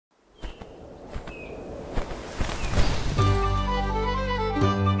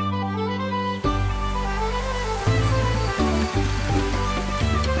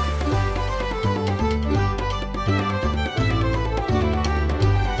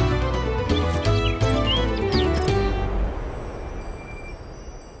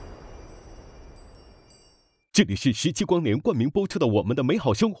这里是17光年冠名播出的《我们的美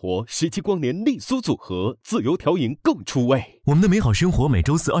好生活》，17光年丽苏组合，自由调饮更出味。我们的美好生活每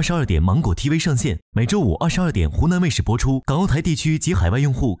周四22点芒果 TV 上线，每周五22点湖南卫视播出。港澳台地区及海外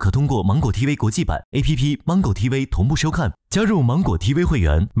用户可通过芒果 TV 国际版 APP MangoTV 同步收看。加入芒果 TV 会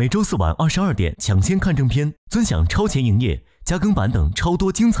员，每周四晚22点抢先看正片，尊享超前营业、加更版等超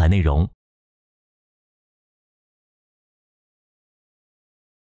多精彩内容。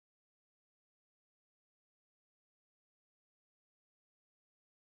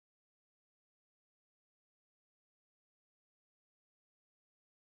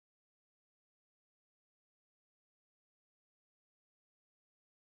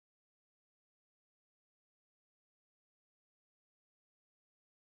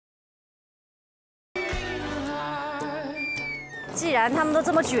既然他们都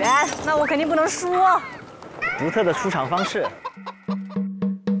这么卷，那我肯定不能输。独特的出场方式，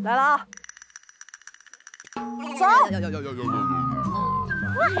来了啊！走！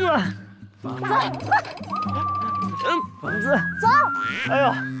房子，走！哎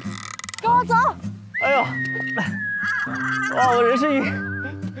呦，跟我走！哎呦，哇，我人生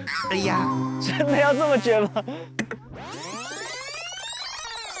哎呀，真的要这么卷吗？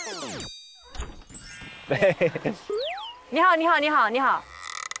对。你好，你好，你好，你好，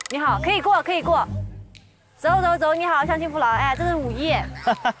你好，可以过，可以过。走走走，你好，乡亲父老，哎，这是武艺。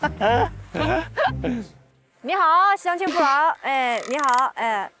你好，乡亲父老，哎，你好，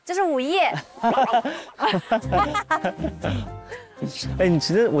哎，这是武艺。哎，你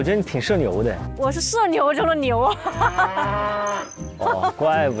其实我觉得你挺社牛的。我是社牛中的牛。哦，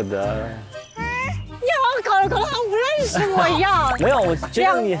怪不得。你好，搞得好像不认识我一样。没有，我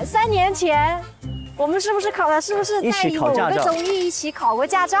觉得你3年前。我们是不是在某个综艺一起考过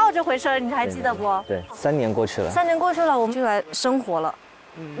驾照这回事儿？你还记得不？对，3年过去了。3年过去了，我们就来生活了。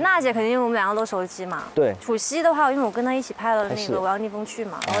娜姐肯定我们2个都熟悉嘛。对。楚曦的话，因为我跟她一起拍了那个《我要逆风去》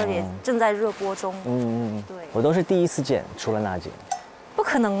嘛，然后也正在热播中。对。我都是第一次见，除了娜姐。不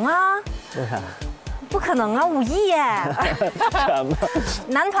可能啊！为啥？不可能啊！5亿耶！什么？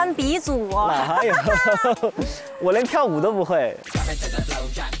男团鼻祖。哪有？我连跳舞都不会。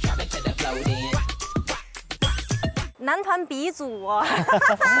男团鼻祖，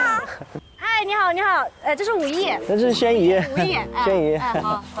哎，你好，你好，这是武艺，这是宣仪，武艺，宣仪，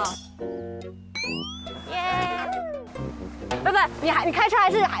好，耶，不，你开车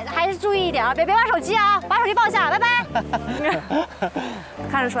还是注意一点啊，别把手机啊，把手机放下，拜拜。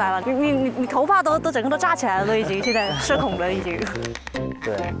看得出来了，你头发都整个都炸起来了，都已经现在社恐了已经。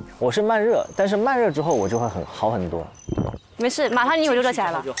对，我是慢热，但是慢热之后我就会好很多。没事，马上你一会儿就热起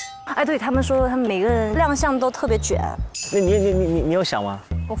来了。哎，对他们说，他们每个人亮相都特别卷。那你有想吗？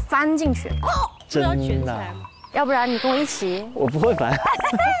我翻进去。真的？要不然你跟我一起？我不会翻。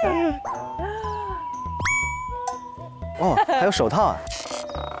哦，还有手套啊！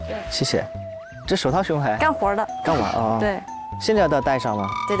谢谢。这手套是用来干活的。干活啊？对。现在要戴上吗？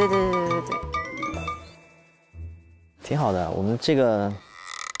对。挺好的，我们这个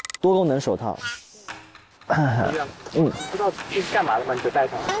多功能手套。不知道这是干嘛的吗？你就戴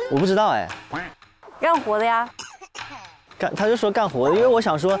上。我不知道哎。干活的呀。他就说干活的，因为我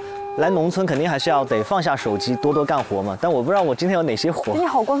想说，来农村肯定还是要得放下手机，多干活嘛。但我不知道我今天有哪些活。你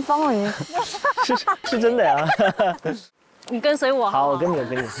好官方啊你。是真的呀。你跟随我。好，我跟你。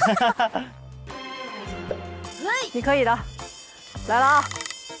你可以的。来了啊。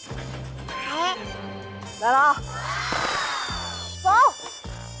来了啊。走。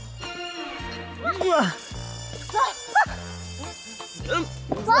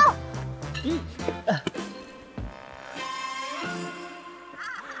走。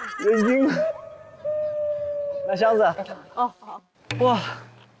眼睛。拿箱子。哦，好。哇，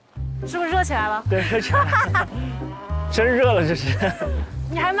是不是热起来了？对，热起来了。真热了，这是。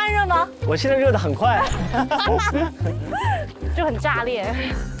你还慢热吗？我现在热得很快。就很炸裂。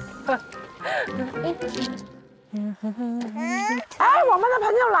哎，我们的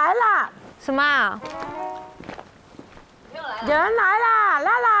朋友来了。什么啊？有人来啦，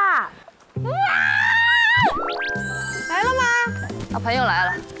来啦！来了吗？朋友来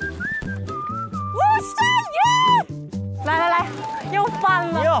了。我上耶！来，又翻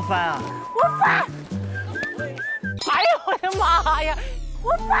了。你又要翻啊？我翻！哎呦我的妈呀！我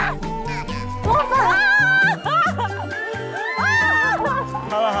翻！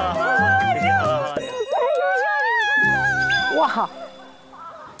好了，已经好了。哇，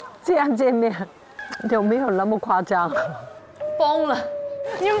这样见面有没有那么夸张？疯了！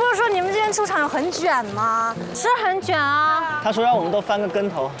你们不是说你们这边出场有很卷吗？是很卷啊。他说让我们都翻个跟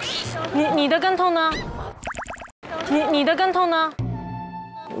头。你的跟头呢？你的跟头呢？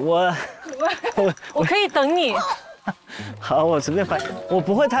我可以等你。好，我随便翻，我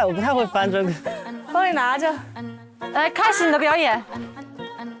不太会翻这个。帮你拿着，来开始你的表演。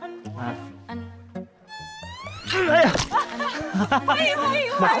哎呀！欢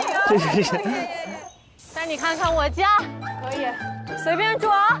迎！谢谢。带你看看我家，可以，随便住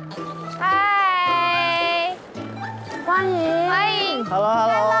啊。嗨，欢迎。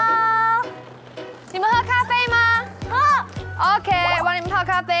Hello。你们喝咖啡吗？喝。OK， 帮你们泡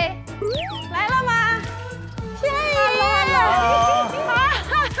咖啡。来了吗？天宇。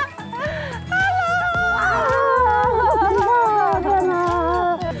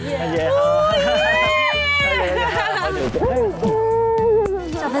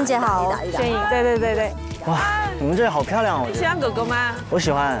小芬姐好，轩颖，对。哇，你们这里好漂亮哦！你喜欢狗狗吗？我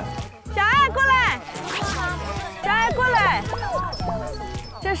喜欢。小爱过来，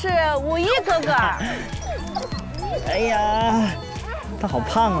这是武艺哥哥。哎呀，他好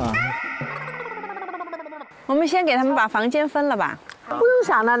胖啊！我们先给他们把房间分了吧。不用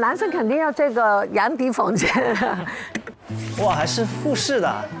想了，男生肯定要这个阳底房间。哇，还是复式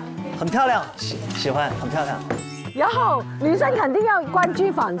的，很漂亮，喜欢，很漂亮。然后女生肯定要冠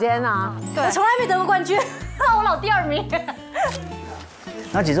军房间啊。对，我从来没得过冠军，我老第2名。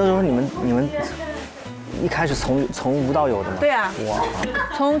那几周就是你们一开始从无到有的吗？对啊，哇，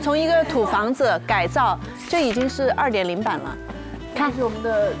从一个土房子改造，这已经是2.0版了。看我们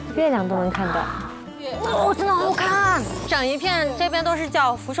的月亮都能看到。哦，真的好看！整一片这边都是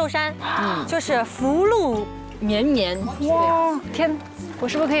叫福寿山，就是福禄绵绵。哇，天，我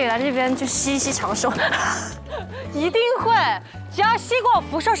是不是可以来这边就吸长寿？一定会，只要吸过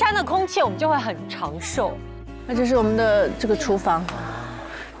福寿山的空气，我们就会很长寿。那这是我们的这个厨房，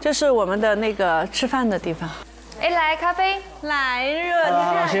这是我们的那个吃饭的地方。哎，来咖啡，来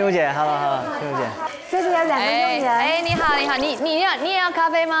热。心如姐 ，Hello， 心如姐。这里有2个佣人。哎，你好，你也要咖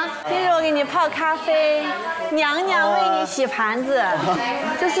啡吗？今日我给你泡咖啡，娘娘为你洗盘子，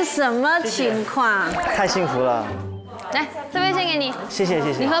这是什么情况？太幸福了。来，这杯先给你。谢谢。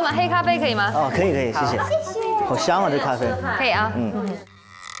你喝黑咖啡可以吗？哦，可以，谢谢。好香啊，这咖啡。可以啊。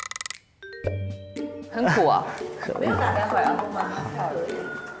很苦啊。没有打开会啊。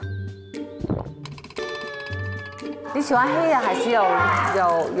你喜欢黑的还是有？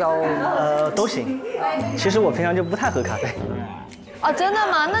都行。其实我平常就不太喝咖啡。哦，真的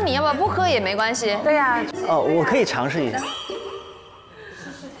吗？那你要不要不喝也没关系？对呀。哦，我可以尝试一下。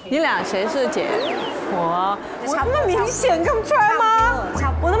你俩谁是姐？我那么明显看不出来吗？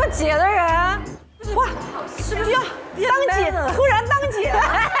我那么姐的人，哇，是不是要当姐？突然当姐？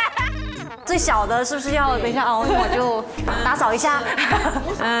最小的是不是要等一下哦？我就打扫一下。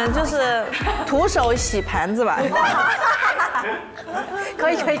就是徒手洗盘子吧。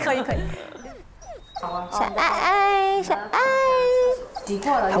可以。小爱。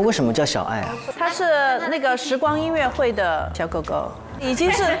他为什么叫小爱啊？他是那个时光音乐会的小狗狗，已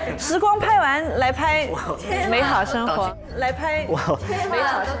经是时光拍完来拍美好生活，来拍美好。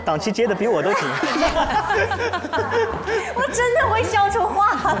档期接的比我都紧。我真的会笑出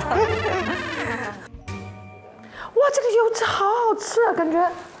话的。哇，这个柚子好好吃啊，感觉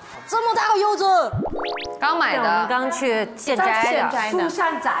这么大个柚子，刚买的，我们刚去现摘的，树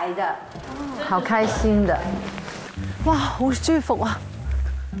上摘的，好开心的。哇，我是飓风啊！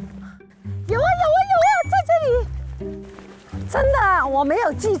有啊，在这里，真的，我没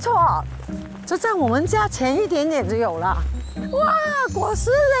有记错，就在我们家前一点点就有了。哇，果实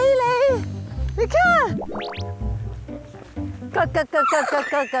累累，你看，咯。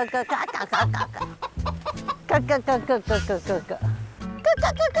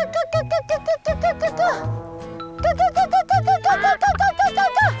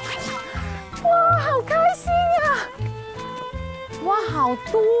哇，好开心啊！哇，好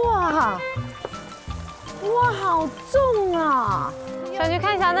多啊！哇，好重啊！想去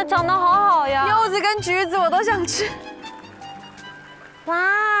看一下，那长得好好呀，柚子跟橘子我都想吃。哇，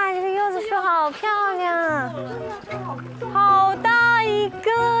这个柚子树好漂亮，好大一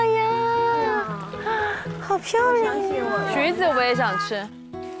个呀，好漂亮呀！橘子我也想吃，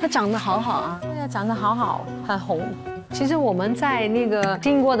它长得好好啊。对呀，长得好好，很红。其实我们在那个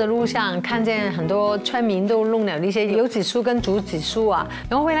经过的路上，看见很多村民都弄了那些柚子树跟竹子树啊，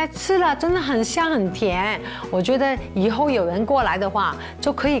然后回来吃了，真的很香很甜。我觉得以后有人过来的话，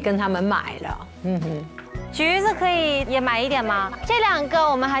就可以跟他们买了。橘子可以也买一点吗？这2个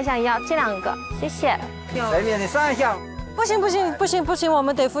我们还想要，这2个，谢谢。来点，你上一下。不行，我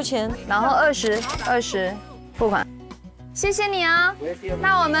们得付钱。然后20付款。谢谢你啊，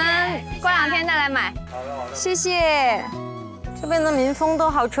那我们过2天再来买。谢谢。这边的民风都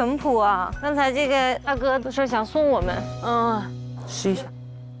好淳朴啊！刚才这个大哥说想送我们，试一下。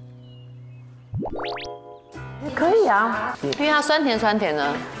可以啊，因为它酸甜酸甜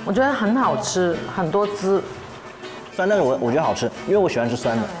的，我觉得很好吃，很多汁。酸，但是我觉得好吃，因为我喜欢吃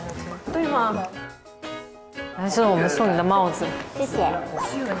酸的。对吗？还是我们送你的帽子，谢谢。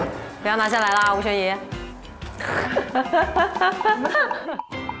不要拿下来啦，吴宣仪。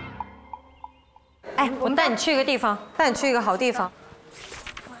哎，我带你去一个地方，带你去一个好地方，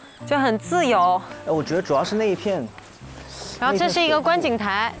就很自由。哎，我觉得主要是那一片。然后这是一个观景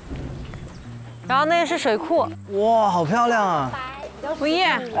台，然后那个是水库。哇，好漂亮啊！吴毅，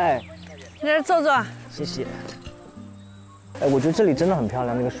哎，在这坐坐。谢谢。哎，我觉得这里真的很漂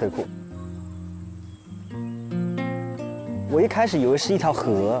亮，那个水库。我一开始以为是一条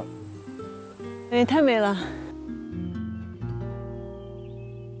河。哎，太美了。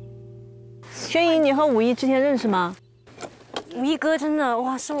宣仪，你和武艺之前认识吗？武艺哥真的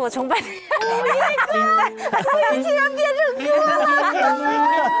哇，是我崇拜的。武艺哥，你竟然变成哥了！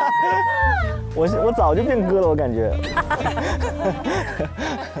我早就变哥了，我感觉。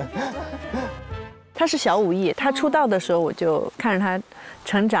他是小武艺，他出道的时候我就看着他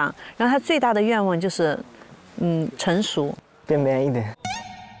成长，然后他最大的愿望就是，成熟，变 man 一点。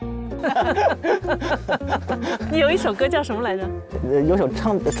你有一首歌叫什么来着？有首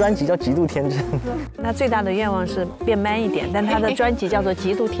专辑叫《极度天真》。他最大的愿望是变 man 一点，但他的专辑叫做《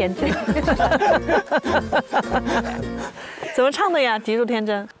极度天真》。怎么唱的呀？《极度天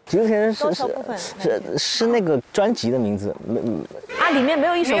真》？极度天真是那个专辑的名字。啊，里面没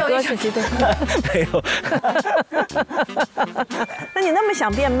有一首歌是极度。没有。那你那么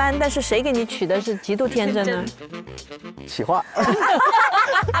想变 man， 但是谁给你取的是极度天真呢？企划。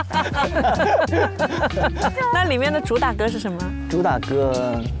那里面的主打歌是什么？主打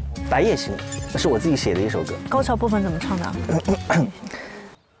歌《白夜行》，是我自己写的一首歌。高潮部分怎么唱的啊？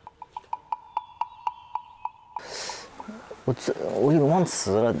我有点忘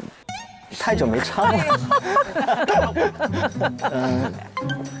词了，太久没唱了。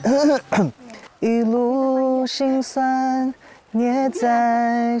一路辛酸捏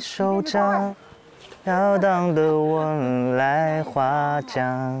在手掌，飘荡的吻来划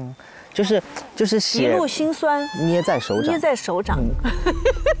桨，就是写一路辛酸捏在手掌，捏在手掌，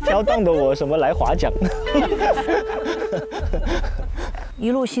飘荡的我什么来划桨。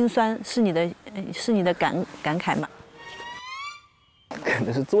一路辛酸是你的感慨吗？可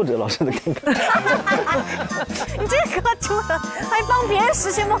能是作者老师的感慨。你这个出的还帮别人实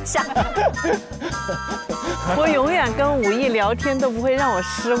现梦想。我永远跟武艺聊天都不会让我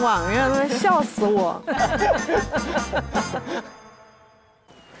失望，让他们笑死我。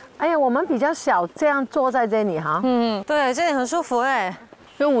哎呀，我们比较小，这样坐在这里哈。对，这里很舒服哎。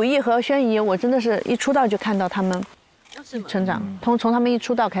就武艺和宣仪，我真的是一出道就看到他们成长，从他们一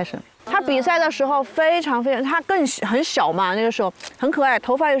出道开始。他比赛的时候非常，他很小嘛，那个时候很可爱，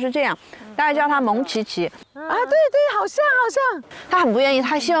头发又是这样，大家叫他萌琪琪。啊，对对，好像。他很不愿意，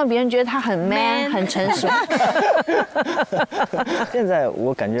他希望别人觉得他很 man 很成熟。现在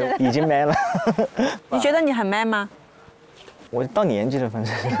我感觉已经 man 了。你觉得你很 man 吗？我到年纪了，反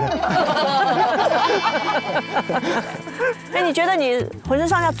正。哎，你觉得你浑身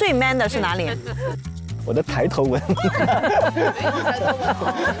上下最 man 的是哪里？我的抬头纹。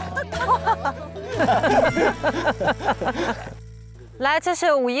来，这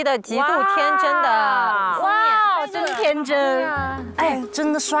是武艺的极度天真的哇，真天真！哎，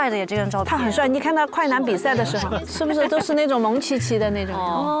真的帅的耶，这张照片。他很帅，你看他快男比赛的时候，是不是都是那种萌戚戚的那种？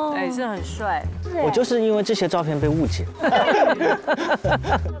哦，哎，是很帅。我就是因为这些照片被误解。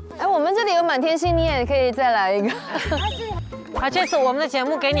哎，我们这里有满天星，你也可以再来一个。啊，这次我们的节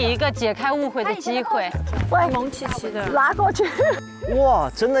目给你一个解开误会的机会。喂，萌戚戚的，拿过去。哇，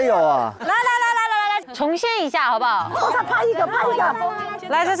真的有啊！来，重现一下好不好？他拍一个。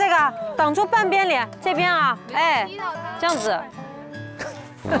来，这个挡住半边脸，这边啊，哎，这样子。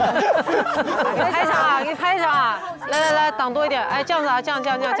给你拍上啊，给你拍上啊！来，挡多一点，哎，这样子啊，这样，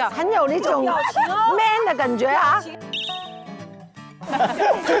很有那种 man 的感觉啊。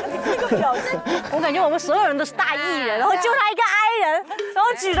我感觉我们所有人都是大艺人，然后就他一个 I 人，然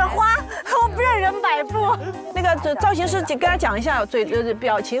后举着花，然后任人摆布。那个造型师跟他讲一下，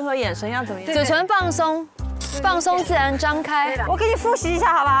表情和眼神要怎么样？嘴唇放松自然张开。我给你复习一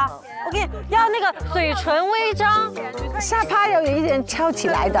下，好不好？我给你要那个嘴唇微张，下巴要有一点翘起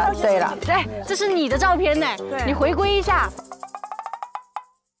来的。对了，对，这是你的照片呢，你回归一下。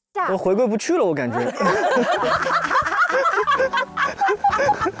我回归不去了，我感觉。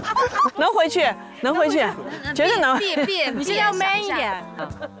能回去，绝对能。你现在要 man 一点。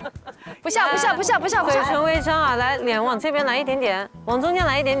不笑。嘴唇微张啊，来，脸往这边来一点点，往中间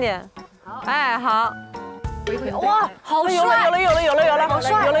来一点点。哎，好。哇，好帅！有了！好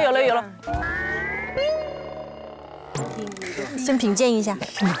帅！有了！先品鉴一下。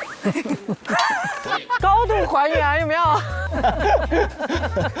高度还原有没有？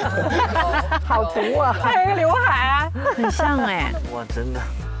好毒啊！还有一个刘海啊，很像哎。哇，真的，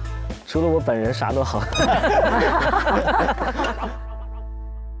除了我本人啥都好。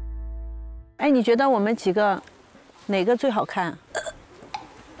哎，你觉得我们几个哪个最好看？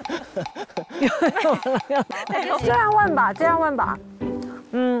这样问吧，这样问吧。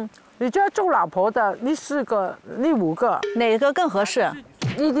你觉得做老婆的，你4个，你5个，哪个更合适？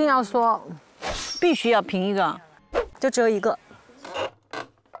一定要说，必须要评一个，就只有一个。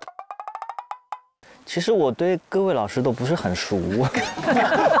其实我对各位老师都不是很熟。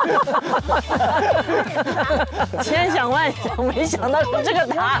千想万想，没想到是这个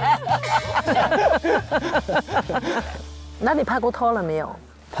答案。那你拍过拖了没有？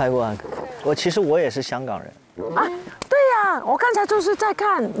拍过啊，其实我也是香港人。啊，对呀，我刚才就是在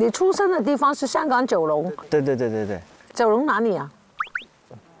看你出生的地方是香港九龙。对。九龙哪里啊？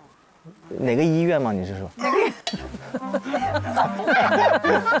哪个医院吗？你是说？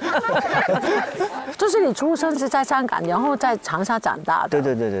就是你出生是在香港，然后在长沙长大的。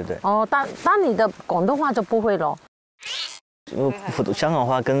对。哦，但你的广东话就不会咯。因为香港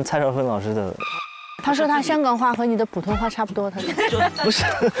话跟蔡少芬老师的。他说他香港话和你的普通话差不多，他说不是，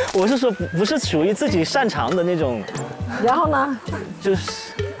我是说不是属于自己擅长的那种。然后呢？就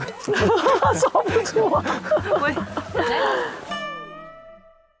是说不出啊。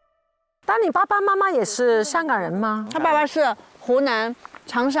但你爸爸妈妈也是香港人吗？他爸爸是湖南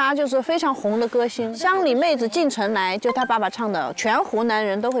长沙，就是非常红的歌星。乡里妹子进城来，就他爸爸唱的，全湖南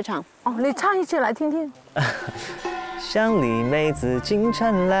人都会唱。哦，你唱一句来听听。乡里妹子进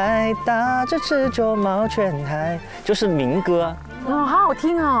城来，打着赤脚冒泉台，就是民歌。哦，好好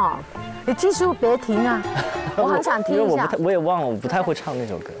听哦！你记住别停啊，我很想听一下。我也忘了，我不太会唱那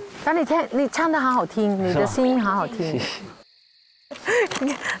首歌。但你唱的好好听，你的声音好好听。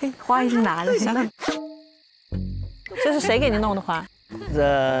花一直拿着，这是谁给你弄的花？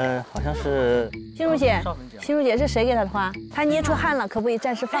好像是心如姐，心如姐是谁给她的花？她捏出汗了，可不可以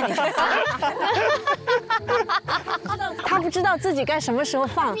暂时放一下？她不知道自己该什么时候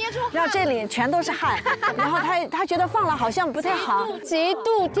放，让这里全都是汗，然后她觉得放了好像不太好，极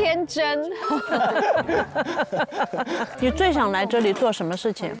度天真。你最想来这里做什么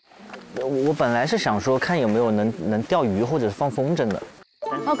事情？我本来是想说看有没有能钓鱼或者是放风筝的。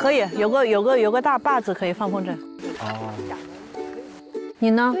哦，可以，有个大坝子可以放风筝。哦。你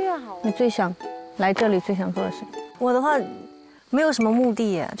呢？你最想来这里最想做的事？我的话，没有什么目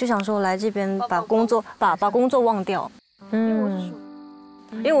的耶，就想说来这边把工作忘掉。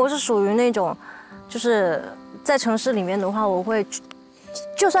因为我是属于那种，就是在城市里面的话，我会，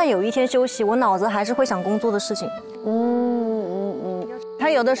就算有一天休息，我脑子还是会想工作的事情。他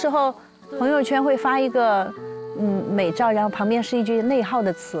有的时候朋友圈会发一个美照，然后旁边是一句内耗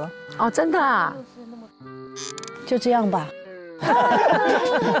的词。哦，真的啊？就这样吧。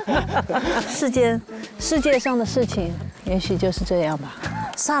世界上的事情，也许就是这样吧。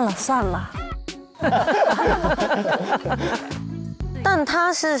算了。但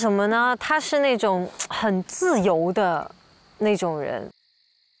他是什么呢？他是那种很自由的那种人。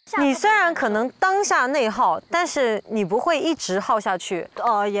你虽然可能当下内耗，但是你不会一直耗下去。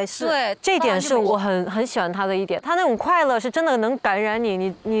也是。对，这点是我很喜欢他的一点。他那种快乐是真的能感染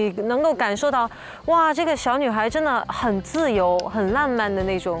你，你能够感受到，哇，这个小女孩真的很自由、很浪漫的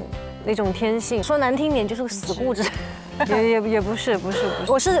那种天性。说难听点就是死固执。也不是，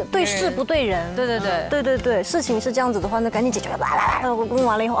我是对事不对人。对，事情是这样子的话，那赶紧解决。我弄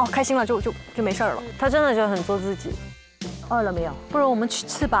完了以后，开心了就没事了。他真的就很做自己。饿了没有？不如我们去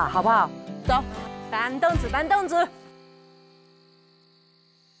吃吧，好不好？走，搬凳子。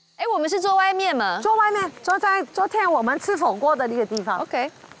哎，我们是坐外面吗？坐外面，坐在昨天我们吃火锅的那个地方。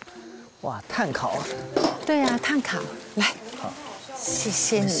OK。哇，炭烤。对呀，炭烤。来，好，谢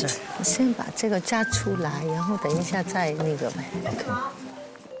谢你。我先把这个夹出来，然后等一下再那个呗。OK。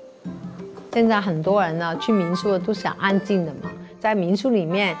现在很多人呢去民宿都想安静的嘛。在民宿里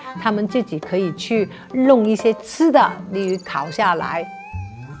面，他们自己可以去弄一些吃的，例如烤下来，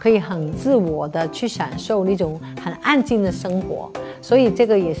可以很自我的去享受那种很安静的生活，所以这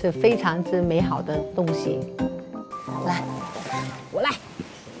个也是非常之美好的东西。来，我来，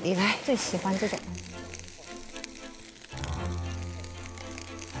你来，最喜欢这种。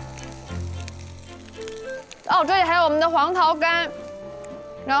哦，这里还有我们的黄桃干，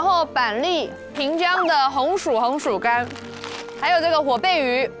然后板栗、平江的红薯干。还有这个火贝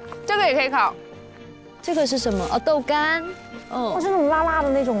鱼，这个也可以烤。这个是什么？豆干。是那种辣辣的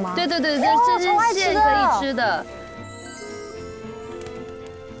那种吗？对，这是现可以吃的。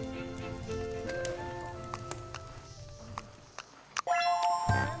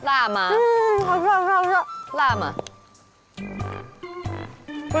辣吗？好吃好吃好吃，辣吗？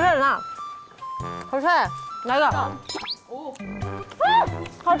不是很辣，好吃，来一个。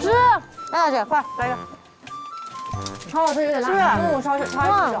好吃，来姐快来一个。超好吃，有点辣，是不是？我超爱吃。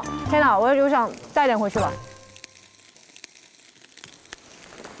天哪，我想带点回去了。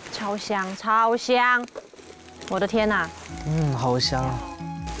超香，超香！我的天哪！好香啊！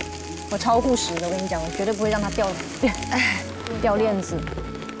我超护食的，我跟你讲，我绝对不会让它掉链子，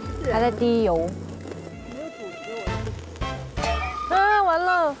还在滴油。完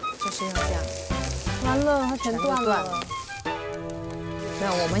了，就是要这样。完了，它全断了。没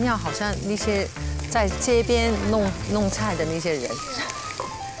有，我们要好像那些在街边弄菜的那些人，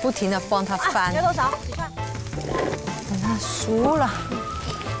不停的帮他翻。牛头勺，洗筷。等它熟了，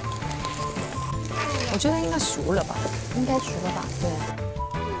我觉得应该熟了吧？应该熟了吧？对。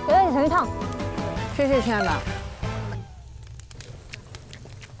我带你盛一趟。谢谢，亲爱的。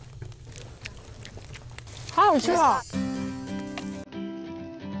好好吃哦。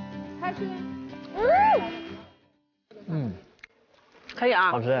开心。可以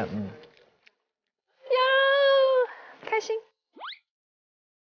啊。好吃，呀，开心。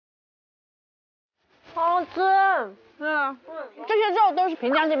好好吃。这些肉都是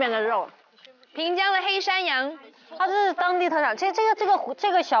平江这边的肉。平江的黑山羊，它是当地特产。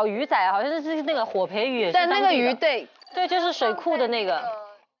这个小鱼仔好像是那个火培鱼，对，那个鱼对，就是水库的那个。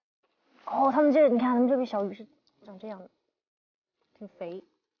哦，他们你看他们这个小鱼是长这样的，挺肥。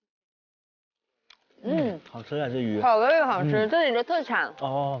好吃啊，这鱼。烤的又好吃，这里的特产。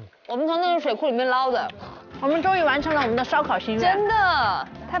哦。我们从那个水库里面捞的。我们终于完成了我们的烧烤心愿。真的，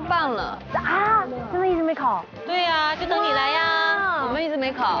太棒了。啊，真的一直没烤。对呀，就等你来呀。我们一直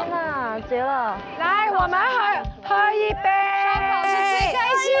没烤。天哪，绝了！来，我们喝一杯。烧烤是最开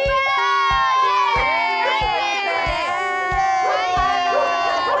心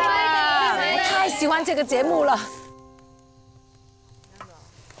我太喜欢这个节目了。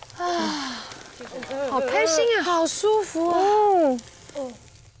好开心啊，好舒服哦。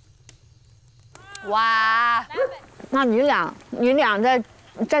哇，那你俩在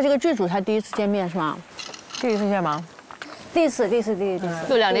这个剧组才第一次见面是吗？第一次见吗？第一次。就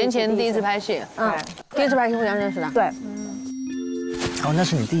2年前第一次拍戏。第一次拍戏互相认识的。对。哦，那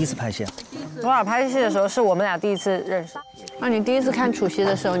是你第一次拍戏啊？我俩拍戏的时候是我们俩第一次认识。那你第一次看楚曦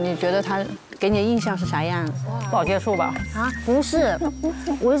的时候，你觉得他给你的印象是啥样？不好接触吧？啊，不是，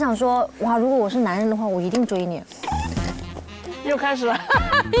我就想说，哇，如果我是男人的话，我一定追你。又开始了，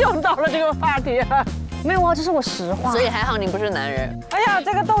又到了这个话题。没有啊，这是我实话。所以还好你不是男人。哎呀，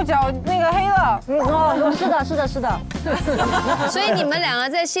这个豆角那个黑了。哦，是的。所以你们两个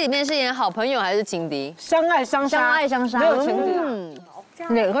在戏里面是演好朋友还是情敌？相爱相杀，没有情敌。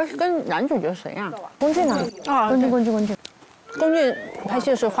哪个跟男主角谁呀？龚俊啊，龚俊。龚俊拍戏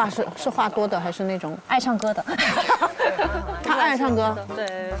的时候是话多的，还是那种爱唱歌的？他爱唱歌。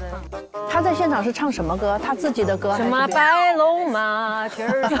对。他在现场是唱什么歌？他自己的歌？什么白龙马蹄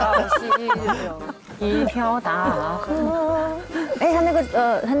儿朝西流，一条大河。哎，他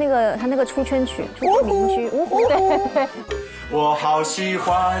那个出圈曲，出圈名曲，呜呼。对。我好喜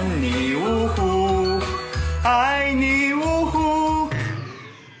欢你，呜呼，爱你，呜呼。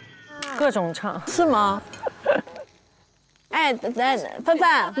各种唱。是吗？哎，芬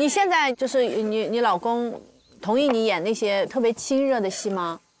芬，你现在就是你老公同意你演那些特别亲热的戏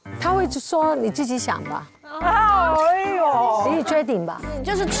吗？他会说你自己想吧。哎呦，自己决定吧。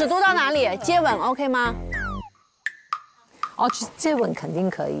就是尺度到哪里？接吻 OK 吗？哦，接吻肯定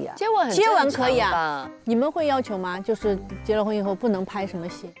可以啊。接吻可以啊。你们会要求吗？就是结了婚以后不能拍什么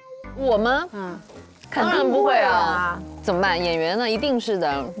戏？我吗？当然不会啊。怎么办？演员呢？一定是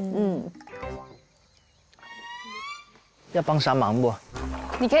的。要帮啥忙不？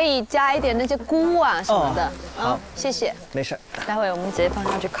你可以加一点那些菇啊什么的。好，谢谢。没事。待会我们直接放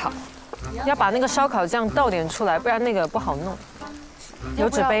下去烤。要把那个烧烤酱倒点出来，不然那个不好弄。有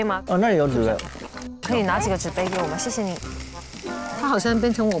纸杯吗？哦，那里有纸杯。可以拿几个纸杯给我吗？谢谢你。他好像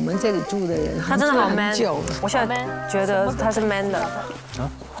变成我们这里住的人，他真的好 man。我现在觉得他是 man 的。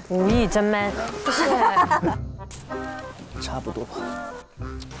武艺真 man。谢谢。差不多。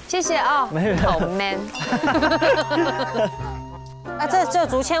谢谢啊。没事。好 man。啊，这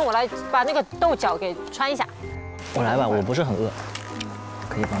竹签我来把那个豆角给穿一下。我来吧，我不是很饿，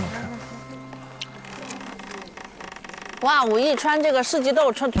可以帮你吃。哇，武艺穿这个四季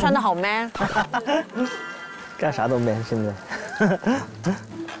豆穿的好 man。干啥都 man 现在。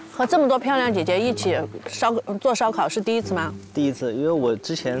和这么多漂亮姐姐一起做烧烤是第一次吗？第一次，因为我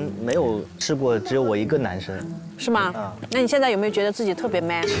之前没有吃过，只有我一个男生。是吗？那你现在有没有觉得自己特别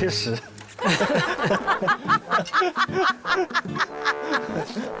man？确实。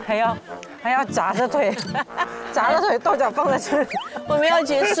还要夹着腿，夹着腿豆角放在这里。我们要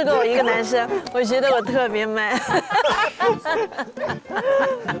结识过我一个男生，我觉得我特别 man。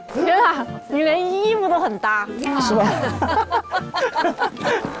天啊，你连衣服都很搭，是吧？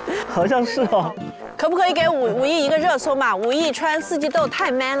好像是哦。可不可以给武艺一个热搜嘛？武艺穿四季豆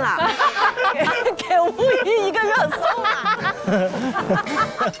太 man 了，给武艺一个热搜嘛。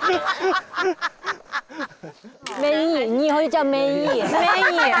梅姨，你以后就叫梅姨，梅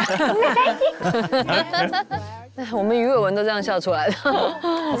姨。我们鱼尾纹都这样笑出来的。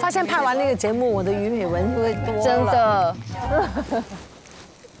我发现拍完那个节目，我的鱼尾纹就会多了。真的。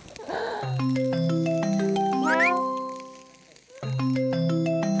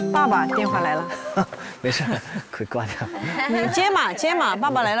爸爸电话来了，没事，可以挂掉。你接嘛，爸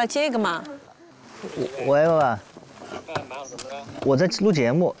爸来了，接一个嘛。喂，爸爸，我在录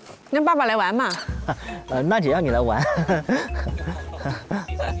节目。那爸爸来玩嘛？娜姐让你来玩。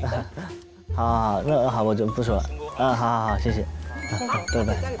好，那好，我就不说了。好，谢谢。拜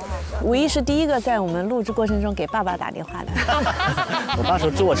拜。武艺是第一个在我们录制过程中给爸爸打电话的。我爸说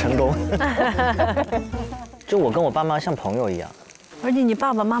祝我成功。就我跟我爸妈像朋友一样。而且你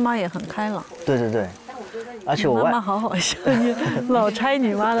爸爸妈妈也很开朗。对，而且我妈妈好好笑，你老拆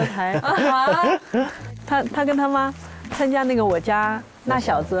你妈的台。他跟他妈参加那个我家那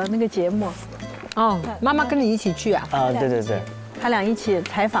小子那个节目。哦，妈妈跟你一起去啊？对。他俩一起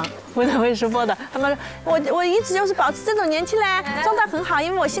采访湖南卫视播的。他们说我一直就是保持这种年轻嘞，状态很好，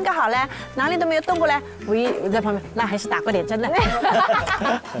因为我性格好嘞，哪里都没有动过嘞。武艺我在旁边，那还是打过点针的。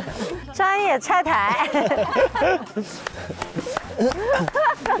专业拆台。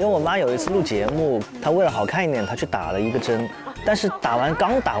因为我妈有一次录节目，她为了好看一点，她去打了一个针，但是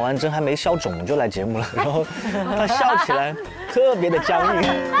刚打完针还没消肿就来节目了，然后她笑起来特别的僵硬。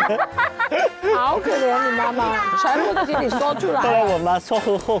好可怜你妈妈，全部都给你说出来。后来我妈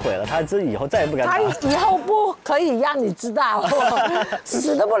后悔了，她自己以后再也不敢打。她以后不可以让你知道，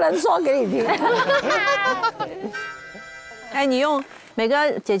死都不能说给你听。哎，你用每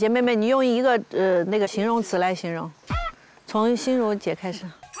个姐姐妹妹，你用一个那个形容词来形容，从心如姐开始。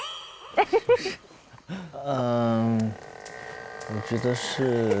我觉得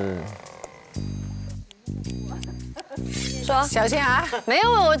是。说小心啊！没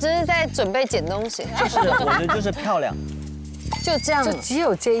有，我只是在准备捡东西。我觉得就是漂亮。就这样，就只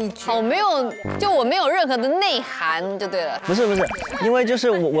有这一句。好，我没有任何的内涵就对了。不是，因为就是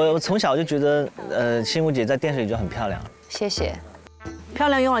我从小就觉得心如姐在电视里就很漂亮。谢谢。漂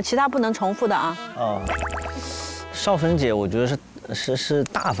亮用了，其他不能重复的啊。哦，少芬姐，我觉得是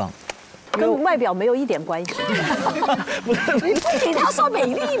大方。跟外表没有一点关系。你不给他说美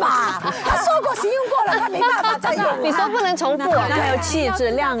丽嘛？他说过、形容过了，他没办法再用。你说不能重复啊？那还有气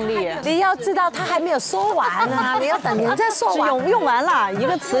质、靓丽。你要知道他还没有说完呢，你要等人家说完。用完了一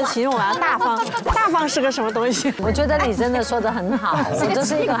个词形容完，大方。大方是个什么东西？我觉得你真的说得很好，我就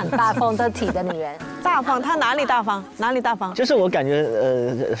是一个很大方得体的女人。大方，她哪里大方？哪里大方？就是我感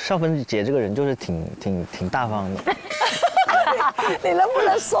觉少芬姐这个人就是挺大方的。你能不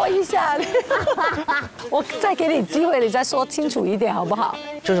能说一下？我再给你机会，你再说清楚一点好不好？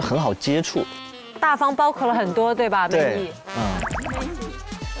就是很好接触。大方包括了很多，对吧？对，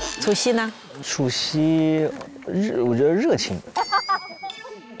楚曦呢？楚曦，我觉得热情。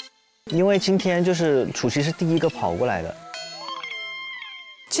因为今天就是楚曦是第一个跑过来的。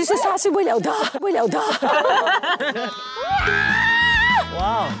其实他是为了他。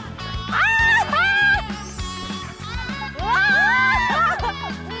哇！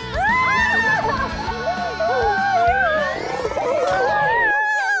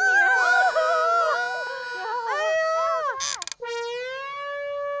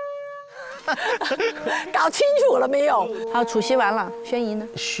搞清楚了没有？好，楚曦完了，宣仪呢？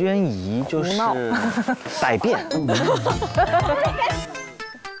宣仪就是百变。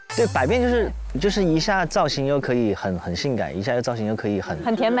对，百变就是一下造型又可以很性感，一下又造型又可以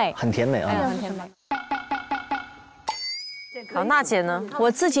很甜美，很甜美啊。很甜美。好，娜姐呢？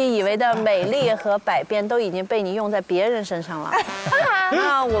我自己以为的美丽和百变都已经被你用在别人身上了。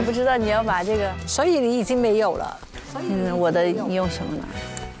那我不知道你要把这个，所以你已经没有了。我的你用什么呢？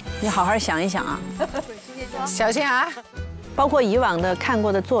你好好想一想啊，小心啊！包括以往的看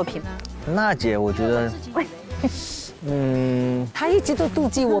过的作品。娜姐，我觉得，她一直都妒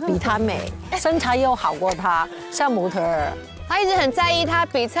忌我比她美，身材又好过她，像模特儿。她一直很在意她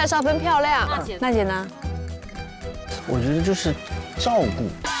比蔡少芬漂亮。娜姐呢？我觉得就是照顾。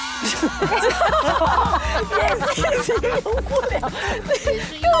也是形容不了，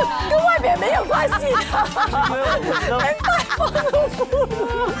跟外表没有关系的。连大方都不如。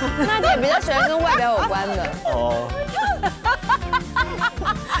娜姐比较喜欢跟外表有关的。哦，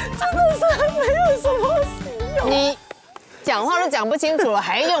真的是没有什么用。你讲话都讲不清楚了，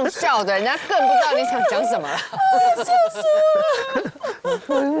还用笑的，人家更不知道你想讲什么了。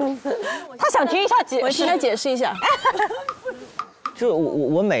他想听一下解释，我现在解释一下。就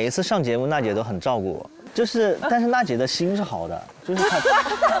我每一次上节目，娜姐都很照顾我，但是娜姐的心是好的，就是她，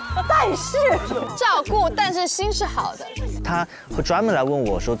但是照顾，但是心是好的。她会专门来问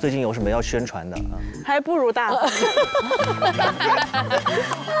我说最近有什么要宣传的啊。还不如大方。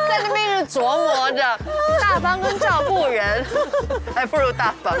在那边是琢磨着大方跟照顾人，还不如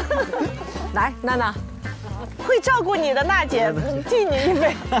大方。来，娜娜，会照顾你的娜姐，敬你一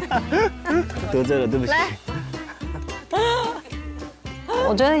杯。得罪了，对不起。来。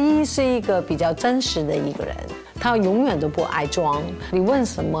我觉得依依是一个比较真实的一个人，他永远都不爱装，你问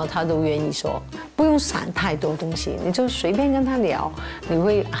什么他都愿意说，不用想太多东西，你就随便跟他聊，你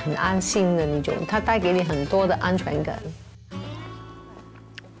会很安心的那种，他带给你很多的安全感。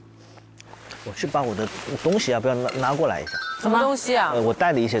我去把我的东西不要拿过来一下。什么东西啊？我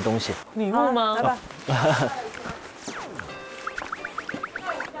带的一些东西。礼物吗？来吧。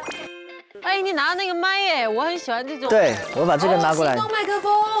哎，你拿那个麦哎，我很喜欢这种。对，我把这个拿过来。麦克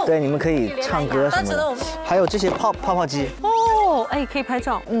风。对，你们可以唱歌什么的。还有这些泡泡机。哦，哎，可以拍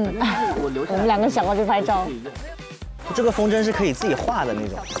照。嗯，我们两个想过去拍照。这个风筝是可以自己画的那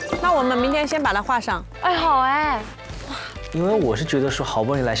种。那我们明天先把它画上。哎，好哎。因为我是觉得说好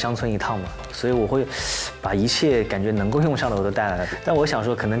不容易来乡村一趟嘛，所以我会把一切感觉能够用上的我都带来了。但我想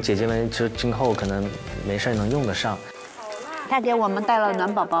说，可能姐姐们就今后可能没事能用得上。他给我们带了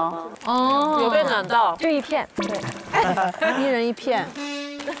暖宝宝。哦，有被暖到，就一片。对，一人一片。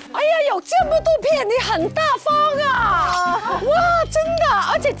哎呀，有这么多片，你很大方啊！哇，真的，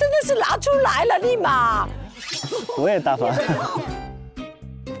而且真的是拿出来了，立马。我也大方。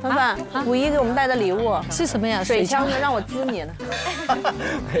凡凡，五一给我们带的礼物是什么呀？水枪，让我滋你了。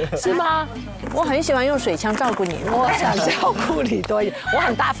是吗？我很喜欢用水枪照顾你。我想照顾你多一点，我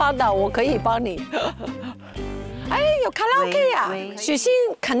很大方的，我可以帮你。哎，有卡拉 OK 呀！许昕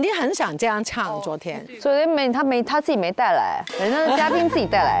肯定很想这样唱。昨天他自己没带来，人家的嘉宾自己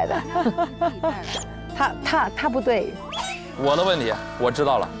带来的。他不对。我的问题我知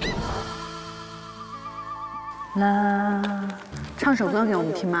道了。那唱首歌给我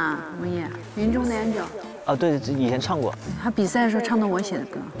们听嘛，文艺，《云中的 angel》。哦，对，以前唱过。他比赛的时候唱的我写的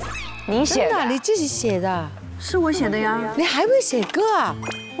歌。你写的？你自己写的？是我写的呀。你还会写歌啊？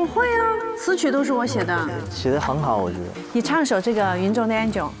我会啊，词曲都是我写的。写得很好，我觉得。你唱首这个《云中的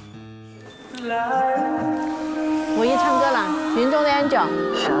angel》。我一唱歌了，《云中的 angel》。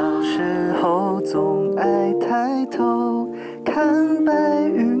小时候总爱抬头看白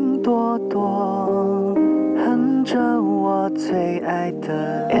云朵朵，哼着我最爱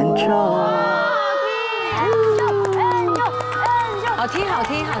的 angel。好听，好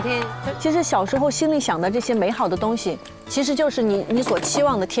听，好听。其实小时候心里想的这些美好的东西，其实就是你所期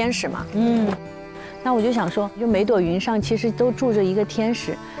望的天使嘛。那我就想说，就每朵云上其实都住着一个天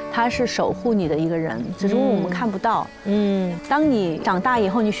使，他是守护你的一个人，只是我们看不到。当你长大以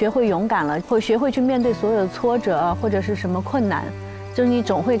后，你学会勇敢了，会学会去面对所有的挫折或者是什么困难，就是你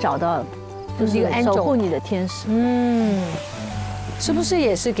总会找到，就是一个守护你的天使。是不是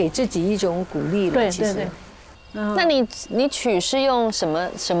也是给自己一种鼓励了？对对对。那你曲是用什么？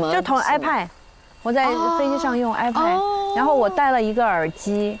就同 iPad， 我在飞机上用 iPad，然后我带了一个耳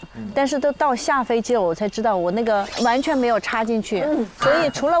机，但是都到下飞机了，我才知道我那个完全没有插进去，所以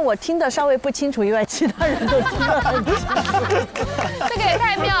除了我听得稍微不清楚以外，其他人都听得很清楚。这个也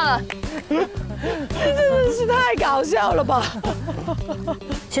太妙了，真的是太搞笑了吧！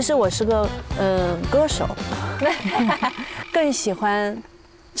其实我是个歌手，更喜欢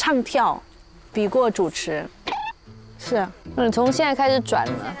唱跳，比过主持。是，从现在开始转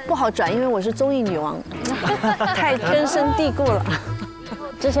了，不好转，因为我是综艺女王，太根深蒂固了。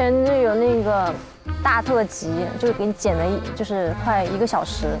之前就有那个大特辑，就给你剪了就是快1个小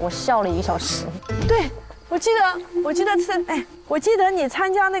时，我笑了1个小时。对，我记得你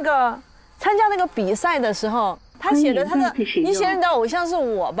参加那个比赛的时候，他写的你写的偶像是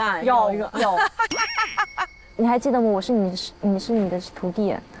我吧？有。你还记得吗？我是你是你的徒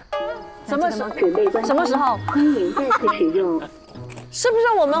弟。什么时候？欢迎再次使用。是不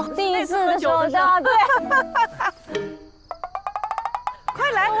是我们第一次的时候的？对。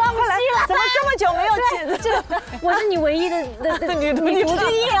快来，怎么这么久没有见？我是你唯一的女徒弟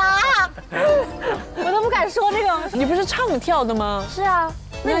啊！我都不敢说这个。你不是唱跳的吗？是啊。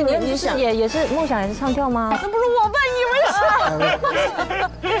那你是也是梦想也是唱跳吗？那不是我问，以为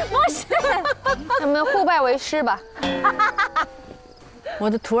是。不是。我们互拜为师吧。我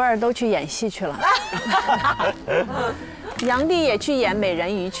的徒儿都去演戏去了，杨帝也去演美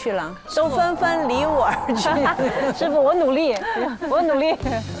人鱼去了，都纷纷离我而去。师傅，我努力，我努力。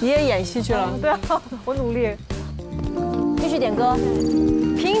你也演戏去了？对啊，我努力。继续点歌。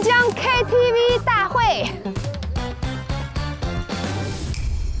平江 KTV 大会。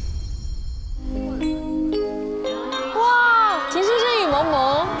哇，情深深雨蒙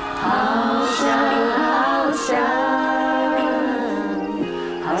蒙。好想好想，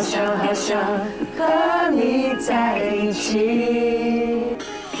好想好想和你在一起。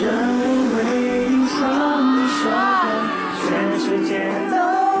这为你所说的，全世界都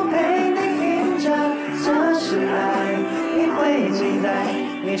陪你迎着，这是爱，你会期待，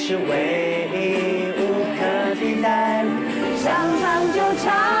你是唯一无可替代。想唱就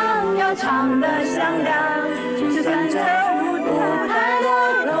唱，要唱得响亮，就算这舞台多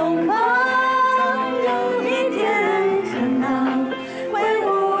空旷，总有一天看到挥舞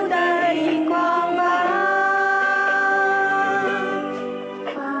的荧光吧。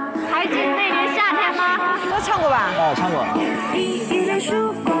还记得那年夏天吗？都唱过吧？哦，唱过。一帘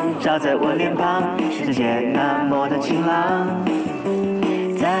曙光照在我脸庞，世界那么的晴朗。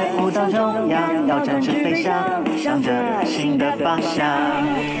在舞蹈中央，要展翅飞翔，向着新的方向。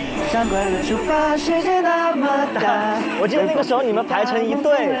向快乐出发，世界那么大。我记得那个时候你们排成一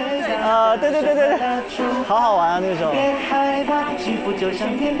队，对，好好玩啊那个时候。别害怕，幸福就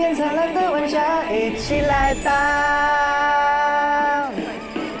像天边灿烂的晚霞，一起来吧。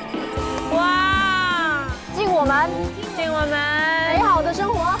哇！敬我们，敬我们美好的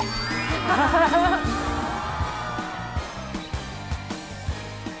生活。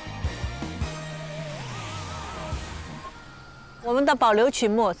我们的保留曲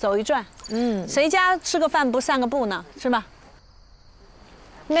目走一转，谁家吃个饭不散个步呢？是吧？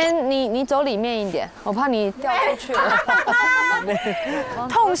你走里面一点，我怕你掉出去了。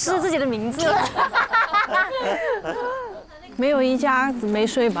痛失自己的名字。没有一家没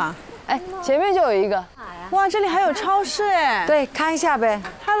睡吧？哎，前面就有一个。哇，这里还有超市哎！对，看一下呗。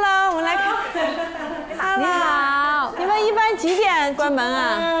 Hello， 我们来看。你好，你们一般几点关门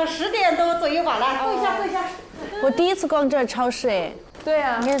啊10点多左右吧，来坐一下，坐一下。我第一次逛这超市哎。对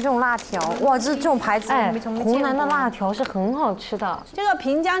啊，你看这种辣条，哇，这种牌子，哎，湖南的辣条是很好吃的。这个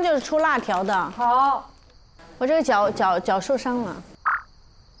平江就是出辣条的。好，我这个脚受伤了。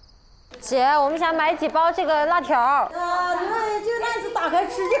姐，我们想买几包这个辣条。那就那样子打开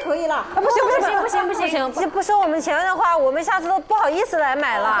吃就可以了。不行，这不收我们钱的话，我们下次都不好意思来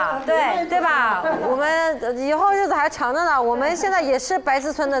买了，对吧？我们以后日子还长着呢，我们现在也是白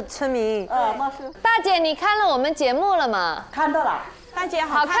寺村的村民。那是。大姐，你看了我们节目了吗？看到了。大姐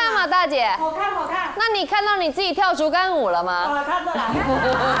好看吗？大姐。好看。那你看到你自己跳竹竿舞了吗？看到了。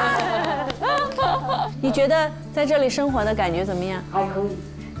你觉得在这里生活的感觉怎么样？还可以。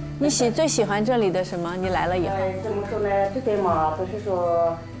你最喜欢这里的什么？你来了以后？怎么说呢？这边嘛，不是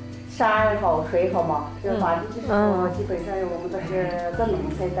说山好水好嘛，是吧？就是说基本上我们都是在农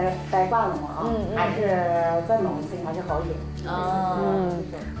村待惯了嘛啊，还是在农村还是好一点。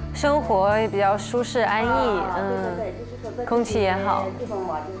生活也比较舒适安逸，对，就是说在空气也好，地方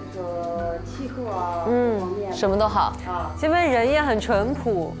嘛，就是说气候啊，方面什么都好啊。这边人也很淳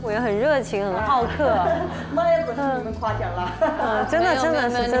朴，也很热情，很好客。那也不是你们夸奖了，真的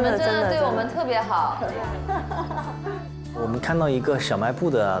对我们特别好。我们看到一个小卖部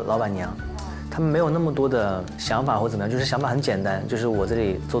的老板娘，他们没有那么多的想法或怎么样，就是想法很简单，就是我这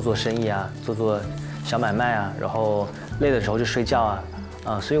里做生意啊，做小买卖啊，然后累的时候就睡觉啊。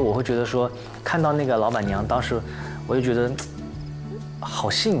所以我会觉得说，看到那个老板娘，当时我就觉得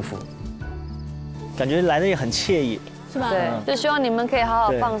好幸福，感觉来的也很惬意，是吧？对，就希望你们可以好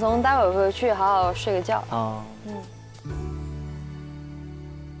好放松，待会儿回去好好睡个觉。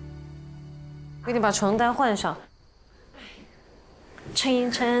给你把床单换上，撑一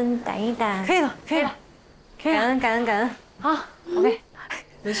撑，掸一掸，可以了。感恩。好 ，OK。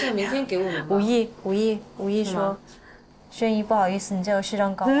没事，明天给我们。武艺说。轩姨，不好意思，你这有卸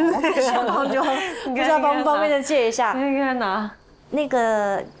妆膏，卸妆就不知道方不方便的借一下。你看拿。那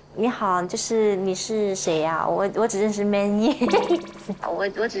个你好，就是你是谁呀？我只认识 Man 一，我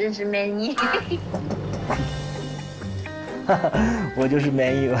只认识 Man 一。我就是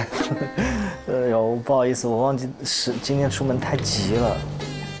没有。呦，不好意思，我忘记今天出门太急了。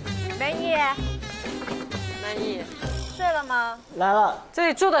Man 一。睡了吗？来了。这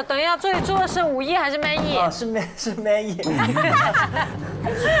里住的，等一下，这里住的是武艺还是 Man 一？是 Man 一。武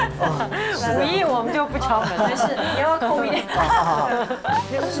艺我们就不敲门，没事，你要抠一点。好。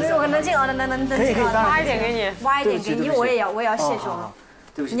所以我能进啊，能进啊，挖一点给你，挖一点给你，因为我也要卸妆。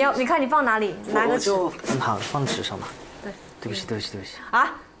对不起。你看你放哪里？拿个纸。就放纸上吧。对。对不起。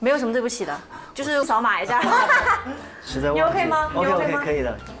啊，没有什么对不起的，就是扫码一下。实在你 OK 吗？OK，可以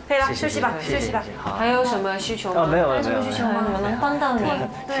的。可以了，休息吧。还有什么需求吗？没有了。还有什么需求吗？我们能帮到您。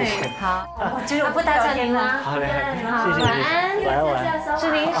对，好，就是我不打扰您了。好嘞，好，谢谢。晚安。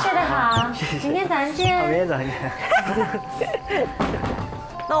祝您睡得好。明天早上见。明天早上见。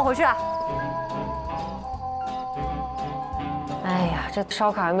那我回去了。哎呀，这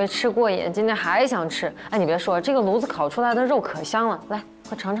烧烤还没吃过瘾，今天还想吃。哎，你别说，这个炉子烤出来的肉可香了，来，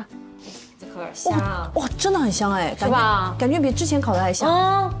快尝尝。这可香啊！哇，真的很香哎，是吧？感觉比之前烤的还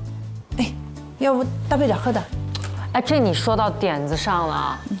香。哎，要不搭配点喝的？哎，这你说到点子上了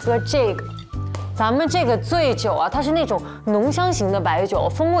啊，哥，这个，咱们这个醉酒啊，它是那种浓香型的白酒，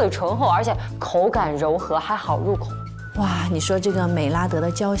风味醇厚，而且口感柔和，还好入口。哇，你说这个美拉德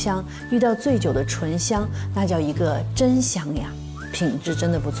的焦香遇到醉酒的醇香，那叫一个真香呀！品质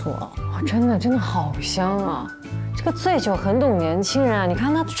真的不错哦。哇，真的好香啊！这个醉酒很懂年轻人啊，你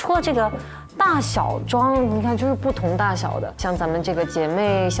看它出了这个大小装，你看就是不同大小的，像咱们这个姐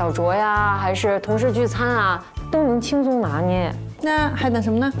妹小酌呀，还是同事聚餐啊，都能轻松拿捏。那还等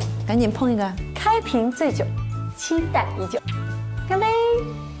什么呢？赶紧碰一个，开瓶醉酒，期待已久，干杯！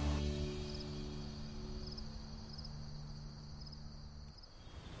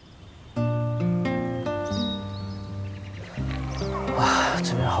哇，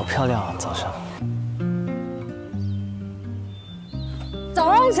这边好漂亮啊！早上。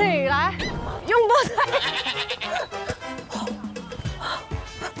早上起来，拥抱太阳。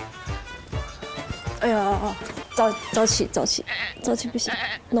哎呀，早起不行，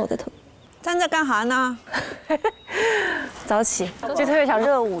脑袋疼。站着干啥呢？早起就特别想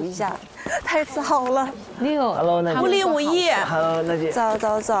热舞一下，太早了。 Hello， 那不离武艺。Hello， 那姐。早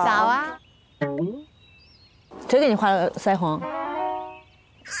啊！谁给你画的腮红？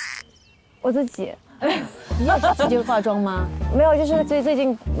我自己。你也自己化妆吗？没有，就是最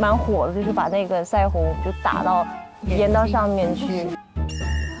近蛮火的，就是把那个腮红就打到延到上面去。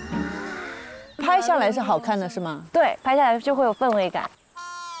拍下来是好看的，是吗？对，拍下来就会有氛围感。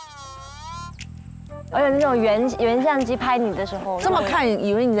 而且那种原相机拍你的时候，这么看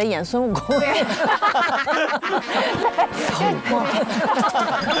以为你在演孙悟空。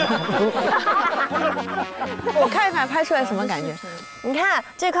我看一看拍出来什么感觉？你看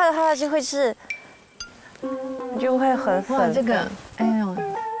这块的话就会是，就会很粉。这个，哎呦，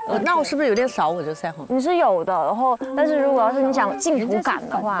那我是不是有点少？我这腮红？你是有的，然后但是如果要是你想净土感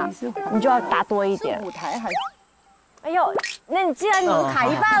的话，你就要打多一点。舞台还。 哎呦，那你既然你卡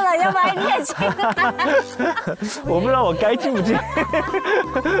一半了，要不然你也进来。我不知道我该进不进。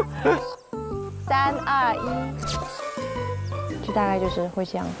3、2、1，就大概就是会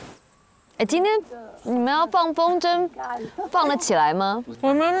这样。哎，今天你们要放风筝，放得起来吗？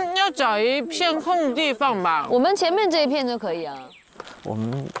我们要找一片空地放吧。我们前面这一片就可以啊。我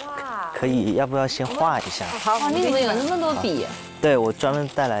们可以，要不要先画一下？好，你怎么有那么多笔？对，我专门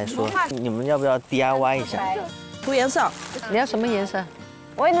带来说，你们要不要 DIY 一下？ 涂颜色，你要什么颜色？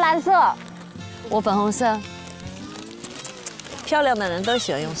我蓝色，我粉红色。漂亮的人都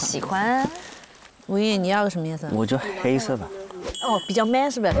喜欢用。喜欢。吴毅，你要个什么颜色？我就黑色吧。哦，比较 man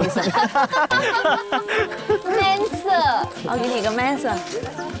是不是？黑色。man 色，我给你个 man 色。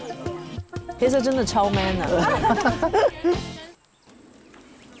黑色真的超 man 的。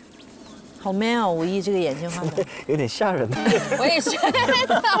好 man 哦，吴毅这个眼睛画的有点吓人。我也觉得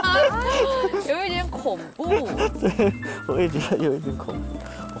有一点恐怖。对，我也觉得有一点恐怖。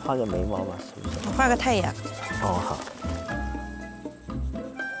我画个眉毛吧，是不是？我画个太阳。哦，好。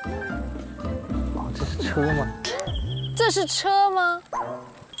哦，这是车吗？这是车吗？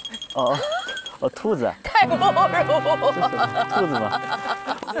哦，兔子啊。太侮辱我。兔子吗？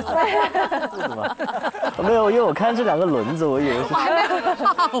兔子吗？没有，因为我看这两个轮子，我以为是。还没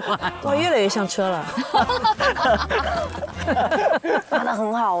画完。哇，越来越像车了。画得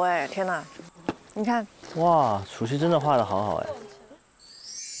很好哎，天哪！你看。哇，楚曦真的画得好好哎。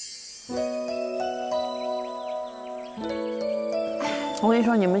我跟你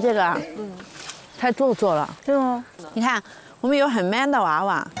说，你们这个啊，太做作了。对吗？你看，我们有很 man 的娃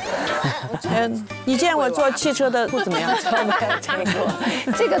娃。你见过做汽车的兔子没有？没有见过。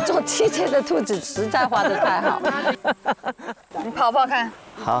这个做汽车的兔子实在画得太好。你跑跑看。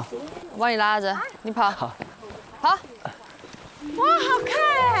好。我帮你拉着，你跑。好。好。哇，好看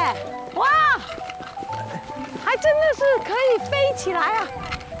哎！哇，还真的是可以飞起来啊！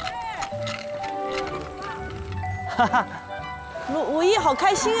哈哈，武艺好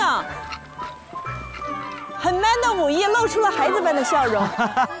开心啊！很 man 的武艺露出了孩子般的笑容。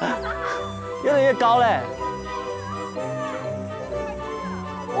越来越高嘞！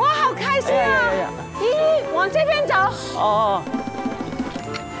哇，好开心啊！咦，我往这边走。哦，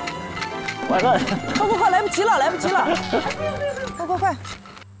完了，快，来不及了，来不及了！快！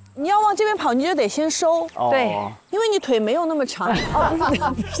你要往这边跑，你就得先收。对，因为你腿没有那么长。哦，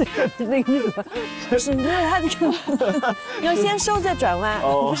不是那个意思，不是，因为他这个你要先收再转弯，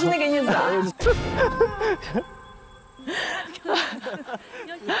不是那个意思啊。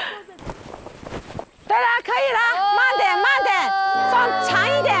对了，可以了，慢点，放长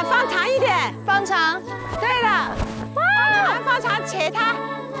一点，放长。对了，放长，扯它。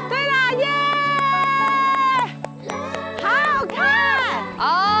对了，耶！好好看哦，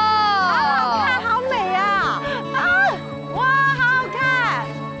好美呀！哇，好好看！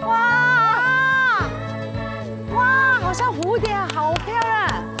哇，好像蝴蝶，好漂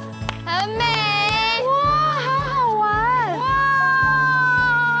亮，很美。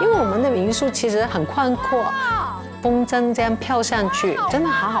因为我们的民宿其实很宽阔，风筝这样飘上去，真的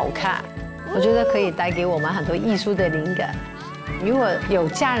好好看。我觉得可以带给我们很多艺术的灵感。如果有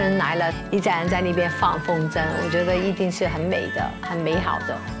家人来了，一家人在那边放风筝，我觉得一定是很美的、很美好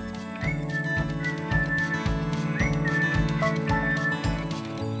的。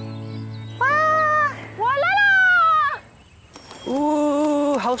哇，我来啦！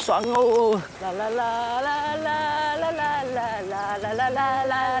好爽哦！啦啦啦啦啦啦啦啦啦啦啦啦啦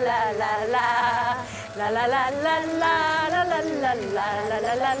啦啦啦啦。啦啦啦啦啦啦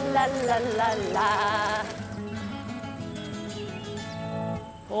啦啦啦啦。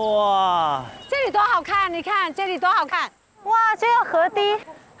哇，这里多好看！你看这里多好看！哇，这个河堤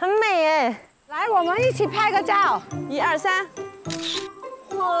很美哎。来，我们一起拍个照，1、2、3。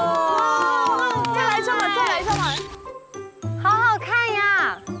哇！再来一张嘛，好好看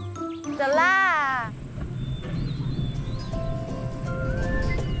呀！走啦！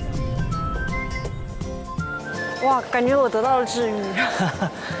哇，感觉我得到了治愈，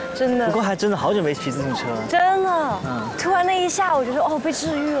真的。不过还真的好久没骑自行车了。真的，突然那一下，我觉得被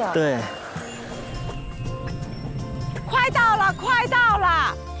治愈了。对。快到了，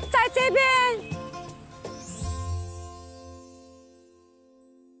在这边。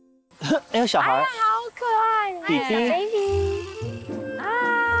哎呦，小孩。好可爱，弟弟。啊，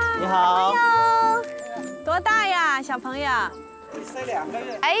你好。多大呀，小朋友？1岁2个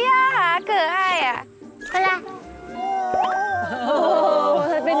月。哎呀，好可爱呀！快来。我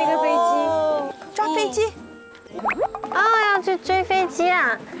还被那个飞机抓飞机。要去追飞机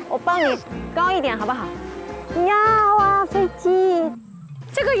啊！我帮你高一点好不好？要啊，飞机！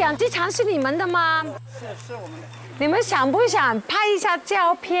这个养鸡场是你们的吗？是我们的。你们想不想拍一下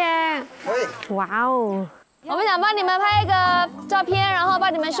照片？可以。哇哦！我们想帮你们拍一个照片，然后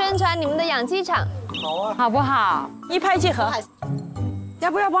帮你们宣传你们的养鸡场。好啊，好不好？一拍即合。要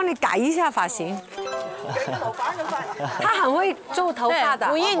不要帮你改一下发型？他很会做头发的。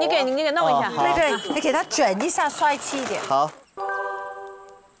武艺，你给弄一下。对，你给他卷一下，帅气一点。好。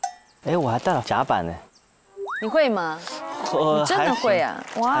哎，我还带了夹板呢。你会吗？你真的会啊！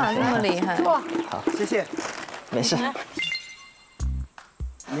哇，这么厉害！好，谢谢。没事。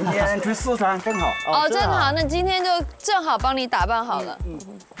明天去四川正好。哦，正好，那今天就正好帮你打扮好了。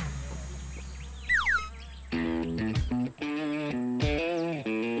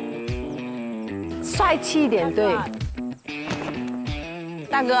帅气一点，对。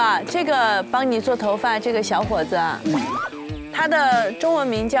大哥，这个帮你做头发这个小伙子啊，他的中文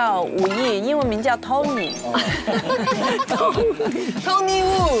名叫武艺，英文名叫 Tony。Tony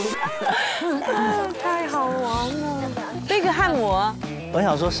Wu。太好玩了。贝克汉姆。我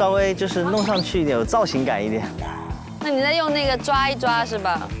想说稍微就是弄上去一点，有造型感一点。那你再用那个抓一抓是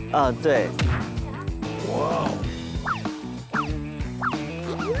吧？对。哇。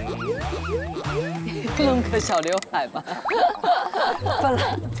弄个小刘海吧，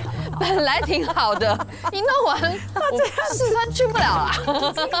本来挺好的，一弄完我四川去不了了。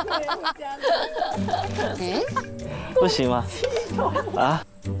不行吗？啊？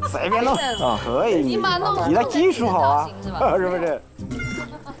随便弄可以。你的技术好啊，是不是？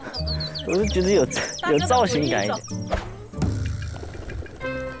我就觉得有造型感一点。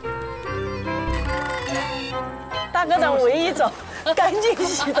大哥等唯一走。赶紧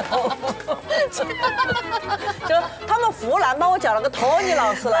洗头，就他们湖南帮我叫了个托尼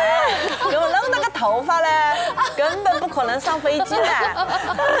老师来，给我弄那个头发呢，根本不可能上飞机的。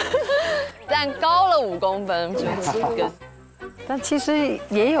但高了5公分，就这个。但其实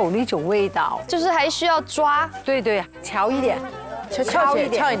也有那种味道，就是还需要抓。对，翘一点，翘一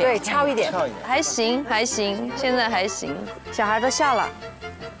点，对，翘一点，还行，现在还行。小孩都笑了。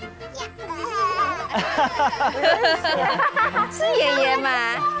是爷爷吗？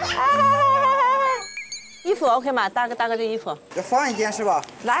衣服 OK 吗？大哥这衣服。要换一件是吧？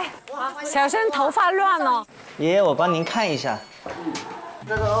来，小心头发乱哦。爷爷，我帮您看一下。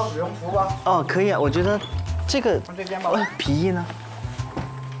这个羽绒服吧。哦，可以啊，我觉得这个这件吧。皮衣呢？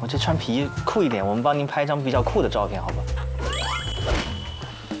我这穿皮衣酷一点，我们帮您拍一张比较酷的照片，好吧？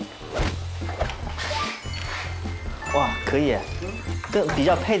哇，可以，更比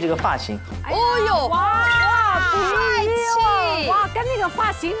较配这个发型。哦呦，哇，帅气！哇，跟那个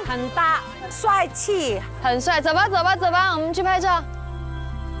发型很搭，帅气，很帅。走吧，我们去拍照。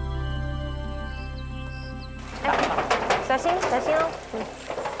小心哦。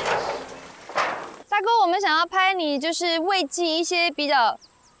大哥，我们想要拍你，就是慰藉一些比较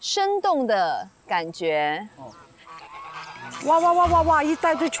生动的感觉。哇，一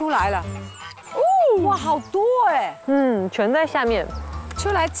大堆出来了。哦，哇，好多哎。全在下面。出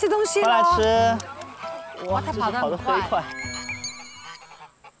来吃东西过来喽。吃。哇，他跑得飞快。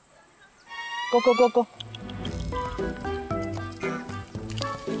Go。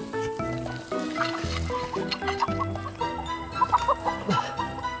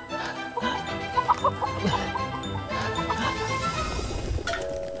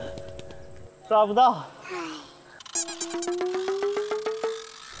抓不到。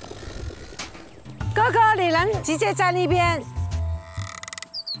哥哥，你能直接在那边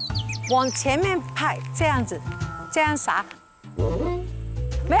往前面拍，这样子，这样撒。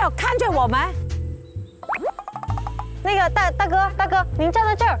没有看着我们。那个大哥，您站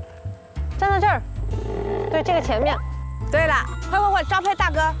在这儿，对，这个前面。对了，快，抓拍大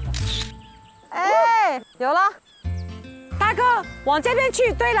哥。哎，有了。大哥，往这边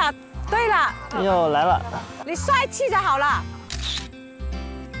去。对了。又来了。你帅气就好了。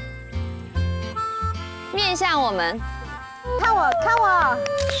面向我们，看我，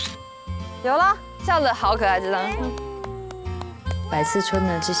有了，笑得好可爱，这张。百寺村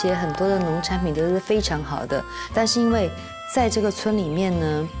呢，这些很多的农产品都是非常好的，但是因为在这个村里面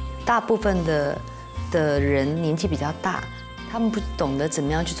呢，大部分的人年纪比较大，他们不懂得怎么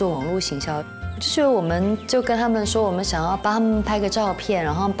样去做网络行销。就是我们就跟他们说，我们想要帮他们拍个照片，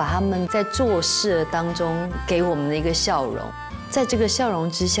然后把他们在做事当中给我们的一个笑容，在这个笑容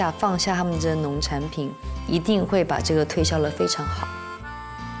之下放下他们的农产品，一定会把这个推销得非常好。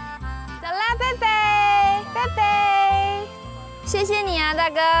走啦，贝贝，谢谢你啊，大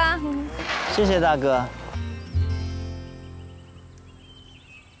哥。谢谢大哥。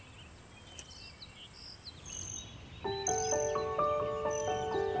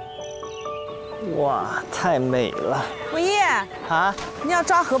哇，太美了！文艺啊，你要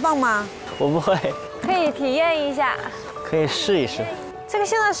抓河蚌吗？我不会。可以体验一下。可以试一试。这个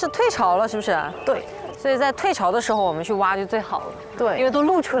现在是退潮了，是不是？对。所以在退潮的时候，我们去挖就最好了。对，因为都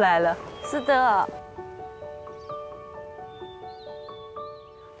露出来了。是的。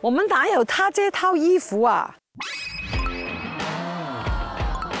我们哪有他这套衣服啊？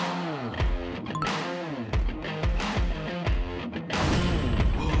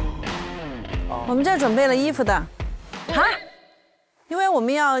我们这儿准备了衣服的，啊，因为我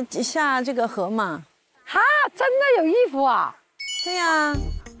们要下这个河嘛。哈，真的有衣服啊？对呀。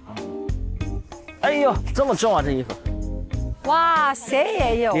哎呦，这么重啊，这衣服。哇，谁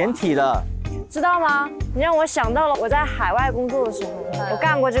也有。连体的。知道吗？你让我想到了我在海外工作的时候，我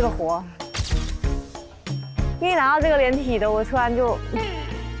干过这个活。一拿到这个连体的，我突然就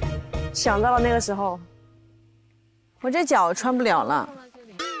想到了那个时候。我这脚穿不了了。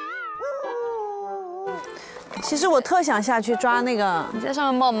其实我特想下去抓那个。你在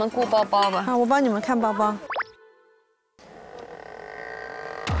上面帮我们顾包包吧。啊，我帮你们看包包。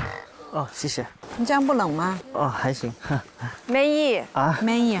哦，谢谢。你这样不冷吗？哦，还行。梅姨啊，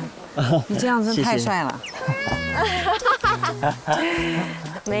梅姨，你这样真太帅了。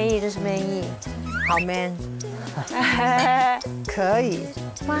梅姨，这是梅姨，好 man。可以。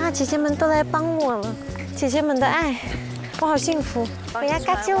哇，姐姐们都来帮我了，姐姐们的爱，我好幸福。我要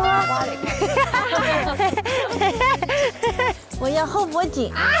嘎啾啊！我要后脖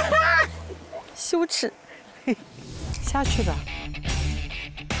颈。羞耻。下去吧。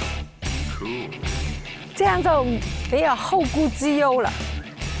这样就没有后顾之忧了，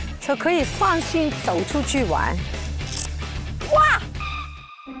就可以放心走出去玩。哇！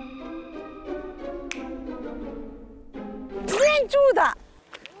黏住的。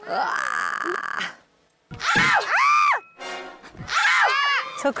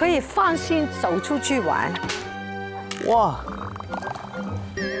就可以放心走出去玩。哇！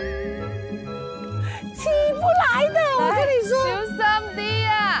起不来的，我跟你说。小心啲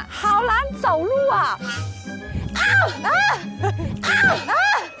啊！好难走路啊！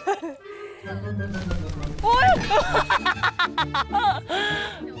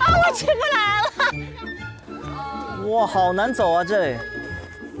我起不来了。哇，好难走啊这里。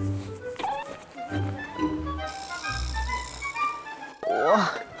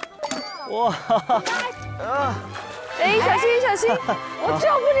哇，哎，小心小心，我救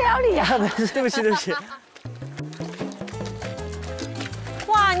不了你啊！没事，对不起对不起。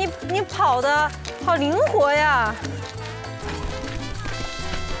哇，你跑的好灵活呀！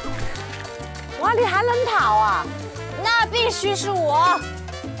哇，你还能跑啊？那必须是我，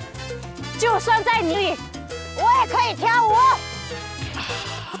就算在泥里，我也可以跳舞。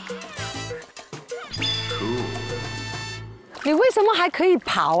你为什么还可以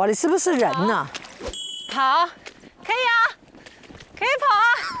跑啊？你是不是人呢？跑，可以啊，可以跑啊，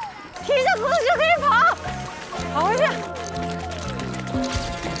提着裤子就可以跑，跑回去。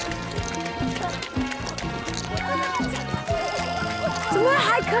怎么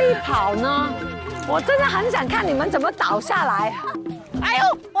还可以跑呢？我真的很想看你们怎么倒下来。哎呦，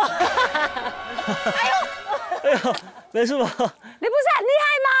哎呦，没事吧？你不是很厉害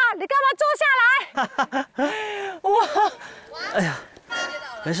吗？你干嘛坐下来？哇！哎呀，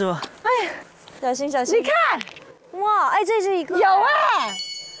没事吧？哎，小心小心！你看，哇，哎，这是一个有哎，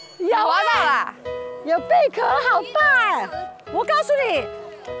有滑到了，有贝壳，好大哎！我告诉你，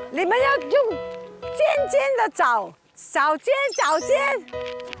你们要用尖尖的找，小尖小尖。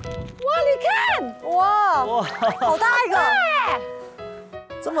哇，你看，哇，好大一个，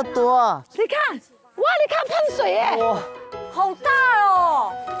这么多啊！你看，哇，你看喷水哎，哇，好大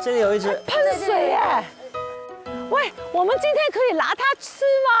哦！这里有一只喷水哎。喂，我们今天可以拿它吃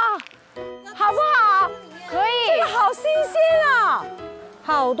吗？好不好？可以。这个好新鲜啊！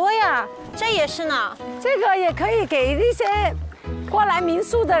好多呀，这也是呢。这个也可以给一些过来民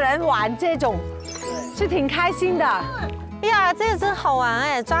宿的人玩，这种是挺开心的。哎呀，这个真好玩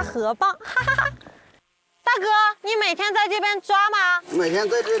哎，抓河蚌，哈哈哈。大哥，你每天在这边抓吗？每天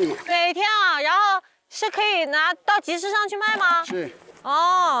在这里。每天啊，然后是可以拿到集市上去卖吗？是。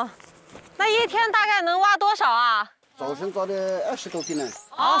哦。那一天大概能挖多少啊？早晨抓的20多斤呢。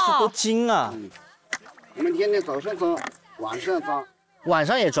20多斤啊！我们天天早上抓，晚上抓。晚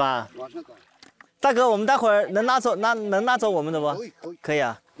上也抓？晚上抓。大哥，我们待会儿能拿走我们的不？可以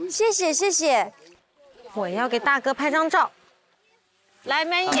啊。谢谢谢谢。我要给大哥拍张照。来，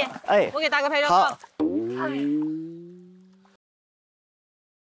美女，哎，我给大哥拍张照。好。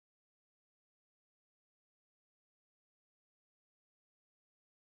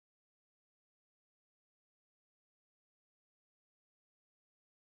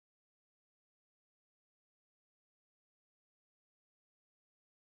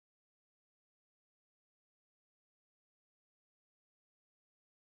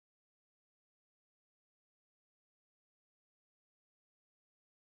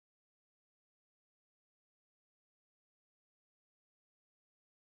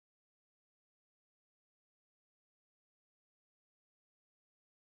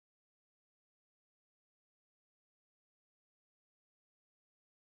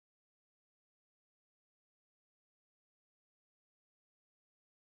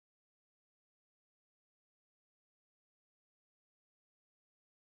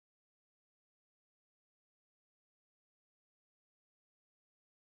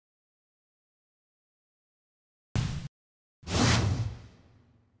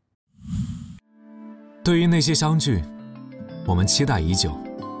对于那些相聚，我们期待已久。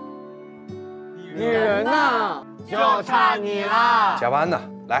女人呐，就差你啦！加班呢，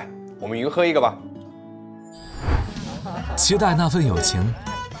来，我们云喝一个吧。期待那份友情，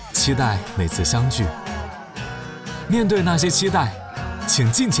期待每次相聚。面对那些期待，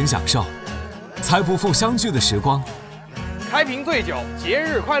请尽情享受，才不负相聚的时光。开瓶醉酒，节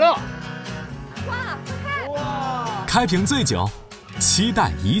日快乐！开瓶醉酒，期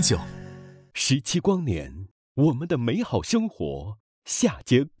待已久。17光年，我们的美好生活，下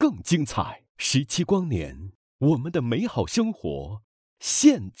节更精彩。17光年，我们的美好生活，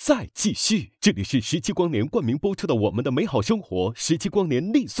现在继续。这里是17光年冠名播出的《我们的美好生活》，17光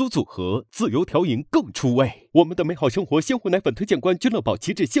年丽苏组合，自由调饮更出味。我们的美好生活鲜活奶粉推荐官君乐宝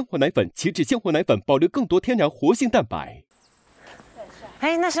奇志鲜活奶粉，奇志鲜活奶粉保留更多天然活性蛋白。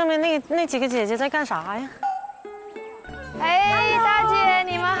哎，那上面那几个姐姐在干啥呀？哎，大姐，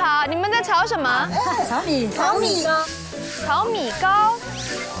你们好，你们在炒什么？炒米糕。炒米糕，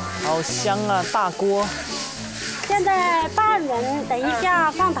好香啊，大锅。现在8人，等一下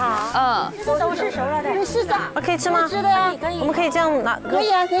放糖。都是熟了的。是的。可以吃吗？吃的呀，可以。我们可以这样拿。可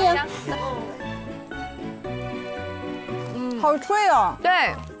以啊，可以啊。好脆哦。对。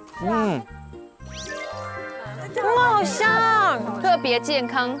哇，好香，特别健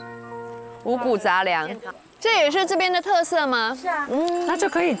康，五谷杂粮。这也是这边的特色吗？是啊，那就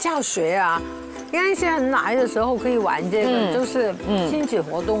可以教学啊。因为现在来的时候可以玩这个，就是亲子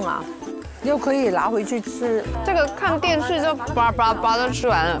活动啊，又可以拿回去吃。这个看电视就叭的吃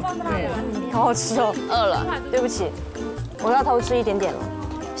完了，好好吃哦。饿了，对不起，我要偷吃一点点了。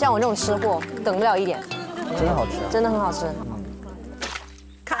像我这种吃货，等不了一点。真的好吃，真的很好吃。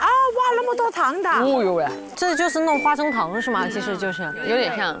看啊，哇，那么多糖的！哦呦喂，这就是弄花生糖是吗？其实就是有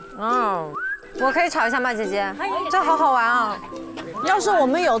点像。嗯，我可以炒一下吗，姐姐？这好好玩啊！要是我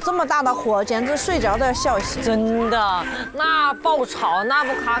们有这么大的火，简直睡着都要笑醒。真的，那爆炒，那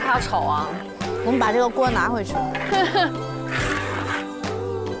不咔咔炒啊！我们把这个锅拿回去。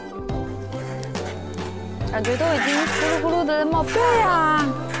感觉都已经咕噜咕噜的冒泡。对啊，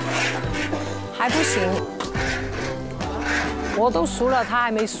还不行，我都熟了，他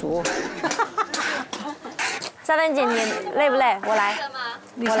还没熟。莎芬姐，你累不累？我来，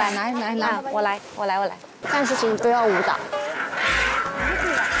我来，来，我来，干事情都要舞蹈。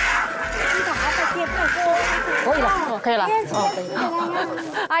可以了，可以了。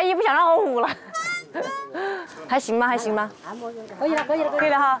阿姨不想让我舞了，还行吗？可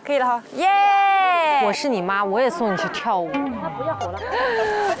以了哈，耶！我是你妈，我也送你去跳舞。他不要火了。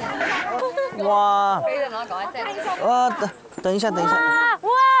哇！等一下。哇！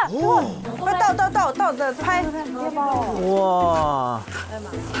快倒的拍。哇！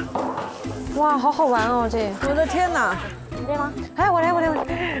哇，好好玩哦这！我的天哪！你累吗？哎，我来。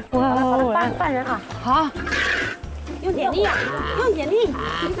我来扮人啊！好。用点力，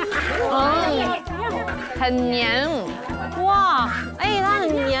很黏。哇，哎，它很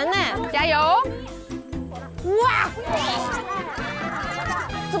黏呢，加油！哇，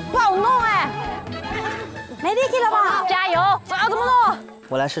这不好弄哎，没力气了吧？加油！啊，怎么弄？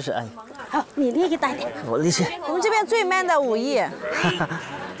我来试试，哎。好，你力气大一点。我力气。我们这边最 man 的武艺。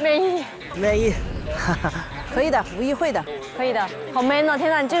美意。可以的，武艺会的。可以的，好 man 哦！天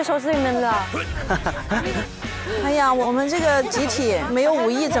哪，你这个时候是最 man 的。哎呀，我们这个集体没有武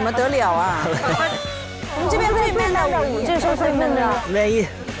艺怎么得了啊？我们这边最 man 的武艺，这时候最 man 的。美意。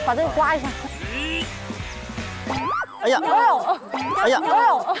把这个刮一下。哎呀！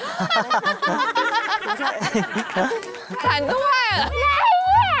铲子坏了。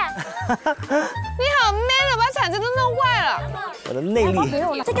你好 man 啊，把铲子都弄坏了。我的内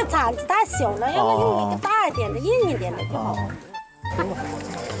力。这个铲子太小了，要不用一个大一点的、硬一点的就好。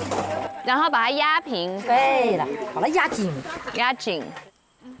然后把它压平。对了，把它压紧。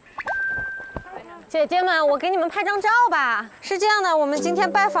姐姐们，我给你们拍张照吧。是这样的，我们今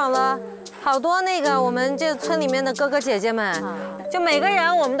天拜访了好多我们这村里面的哥哥姐姐们，就每个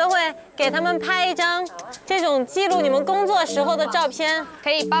人我们都会给他们拍一张这种记录你们工作时候的照片，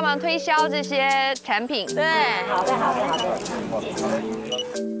可以帮忙推销这些产品。对，好的。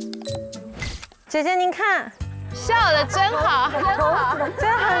姐姐您看，笑得真好，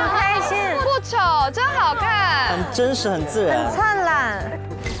真很开心，不丑，真好看，很真实，很自然，很灿烂。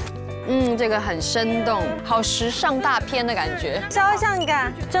这个很生动，好时尚大片的感觉，肖像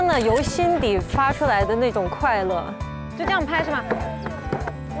感，真的由心底发出来的那种快乐。就这样拍是吗？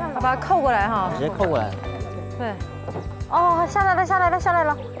把它扣过来哈。直接扣过来。对。哦，下来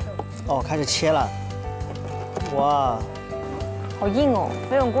了。哦，开始切了。哇，好硬哦，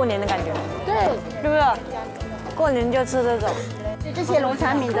有种过年的感觉。对，是不是？过年就吃这种。这些农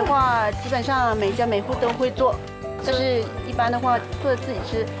产品的话，基本上每家每户都会做。就是一般的话，做自己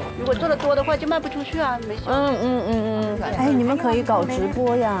吃。如果做的多的话，就卖不出去啊，没事。哎，你们可以搞直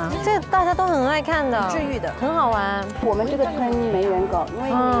播呀，这大家都很爱看的，治愈的，很好玩。我们这个村没人搞，因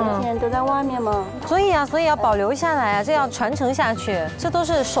为年轻人都在外面嘛。所以要保留下来啊，这要传承下去，这都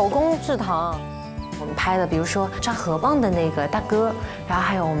是手工制糖。我们拍的，比如说抓河蚌的那个大哥，然后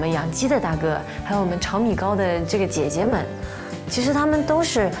还有我们养鸡的大哥，还有我们炒米糕的这个姐姐们。其实他们都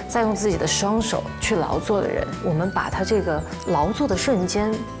是在用自己的双手去劳作的人。我们把他这个劳作的瞬间，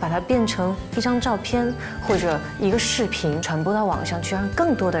把它变成一张照片或者一个视频，传播到网上去，让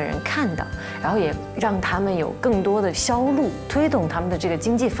更多的人看到，然后也让他们有更多的销路，推动他们的这个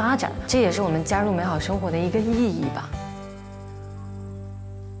经济发展。这也是我们加入美好生活的一个意义吧。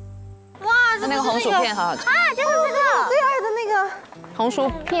哇，那个红薯片好好吃啊！就是这个最爱的那个红薯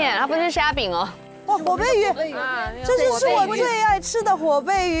片，它不是虾饼哦。哇，火贝鱼，这就是我最爱吃的火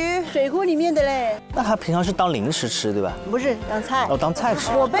贝鱼，水库里面的嘞。那他平常是当零食吃，对吧？不是，当菜。哦，当菜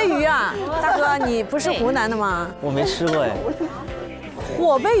吃。火贝鱼啊，大哥，你不是湖南的吗？我没吃过哎。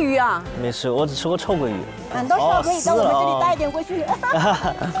火贝鱼啊？没吃，我只吃过臭鳜鱼。到时候可以到我们这里带一点过去。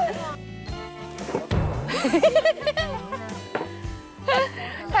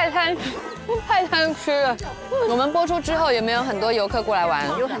太贪太贪吃了。我们播出之后有没有很多游客过来玩？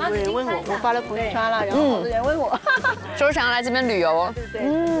有很多人问我发了朋友圈了，然后好多人问我，说想要来这边旅游。对，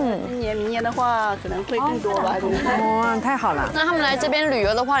今年明年的话可能会更多吧。哇，太好了。那他们来这边旅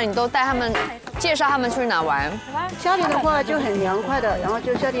游的话，你都带他们介绍他们去哪玩？夏天的话就很凉快的，然后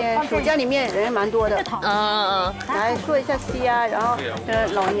就夏天暑假里面人蛮多的。来坐一下溪啊，然后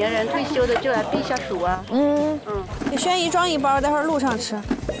老年人退休的就来避一下暑啊。给轩怡装一包，待会儿路上吃。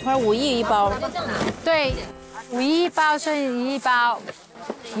一会儿5亿一包。对，5亿一包，轩怡一包。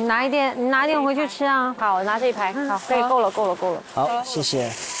你拿一点回去吃啊。好，我拿这一排。好，可以，够了。好，谢谢。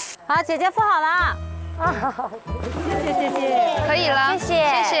好，姐姐付好了。谢，可以了，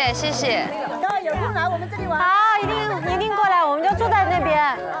谢谢。然后有空来我们这里玩。好，一定过来，我们就住在那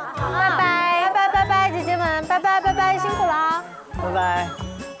边。拜拜，姐姐们，拜拜，辛苦了啊。拜拜。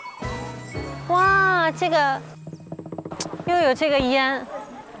哇，这个又有这个烟，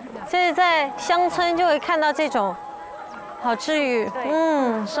这是在乡村就会看到这种，好治愈。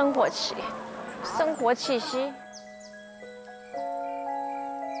生活气息。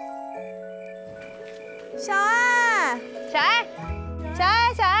小爱，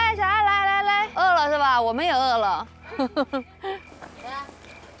来，饿了是吧？我们也饿了。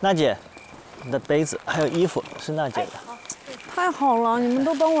娜姐，你的杯子还有衣服是娜姐的。太好了，你们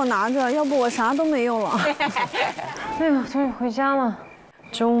都帮我拿着，要不我啥都没有了。哎呦，终于回家了。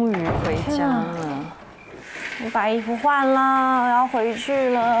终于回家了。我把衣服换了，我要回去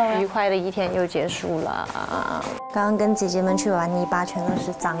了。愉快的一天又结束了。刚刚跟姐姐们去玩泥巴，全都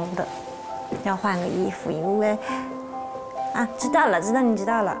是脏的，要换个衣服，因为知道你知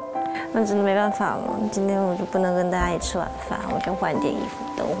道了，那真的没办法了。今天我就不能跟大家一起吃晚饭，我先换件衣服。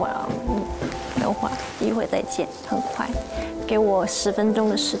等会儿一会再见，很快，给我10分钟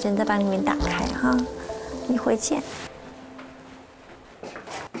的时间再把里面打开哈，一会见。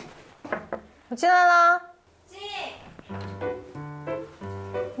我进来了。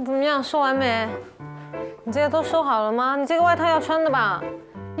你怎么样？收完没？你这些都收好了吗？你这个外套要穿的吧？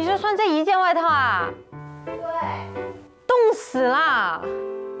你就穿这一件外套啊？对。冻死啦！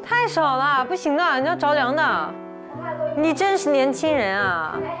太少了，不行的，你要着凉的。你真是年轻人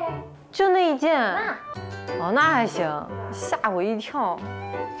啊！就那一件。哦，那还行，吓我一跳。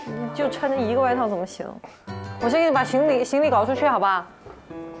就穿这一个外套怎么行？我先给你把行李搞出去，好吧？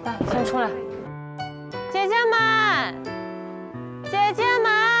来，先出来。姐姐们，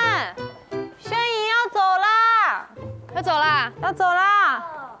轩怡要走啦，要走啦。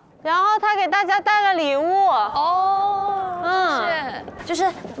然后她给大家带了礼物哦，就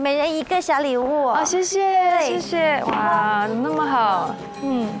是每人一个小礼物哦，谢谢，哇，那么好，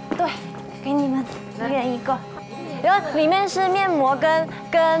对，给你们一人一个。然后里面是面膜跟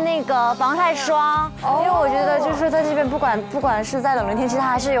那个防晒霜，因为我觉得就是在这边不管是在冷的天气，它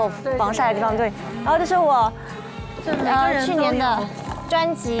还是有防晒的地方。对，然后这是我去年的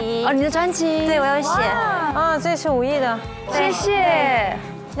专辑你的专辑，对我有写这是5亿的，谢谢。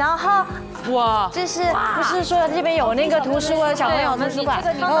然后哇，这是不是说这边有那个图书小朋友图书馆，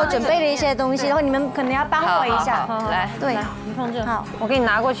然后准备了一些东西，然后你们可能要帮我一下。来，对，你放这。好，我给你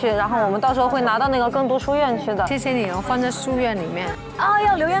拿过去，然后我们到时候会拿到那个更读书院去的。谢谢你，我放在书院里面。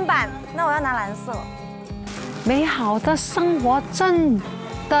要留言板，那我要拿蓝色。美好的生活真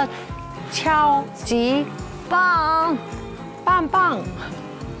的超级棒。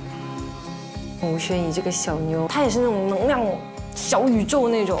吴宣仪这个小妞，她也是那种能量小宇宙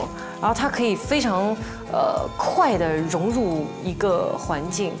那种，然后她可以非常快的融入一个环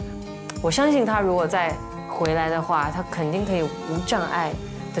境。我相信她如果再回来的话，她肯定可以无障碍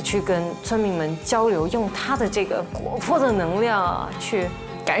的去跟村民们交流，用她的这个活泼的能量去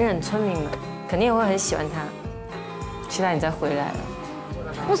感染村民们，肯定也会很喜欢她。期待你再回来了。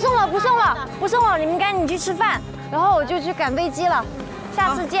不送了，你们赶紧去吃饭，然后我就去赶飞机了。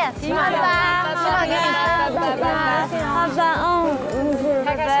下次见，拜拜，拜拜，拜拜，拜拜，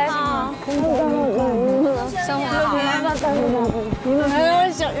生活好。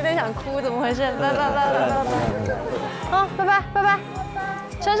有点想哭，怎么回事？拜拜，拜拜，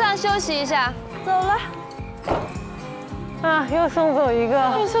车上休息一下，走了。又送走一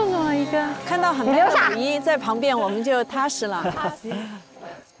个，看到很多友谊在旁边，我们就踏实了。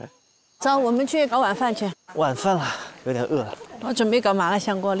走，我们去搞晚饭去。晚饭了，有点饿了。我准备搞麻辣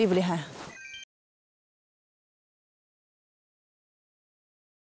香锅，厉不厉害？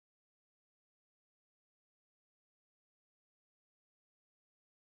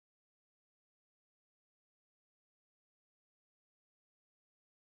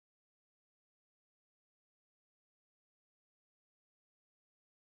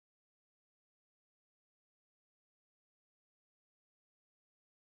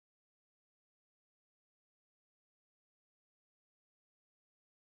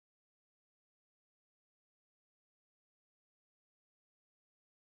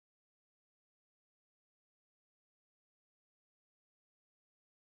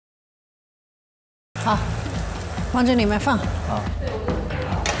好，往这里面放。好，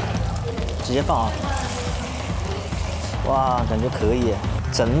直接放啊！哇，感觉可以，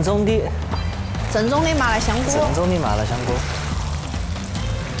正宗的麻辣香锅。正宗的麻辣香锅，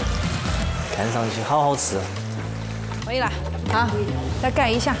看上去好好吃。可以了，好，再盖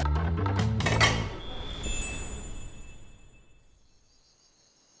一下。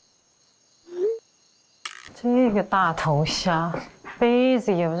这个大头虾，杯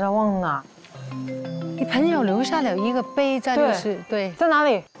子也不知道忘哪。你朋友留下了一个杯在浴室，对，在哪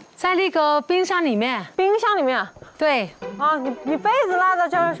里？在那个冰箱里面。冰箱里面？对。啊，你杯子落到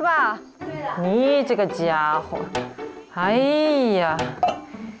这儿了是吧？对的。你这个家伙，哎呀，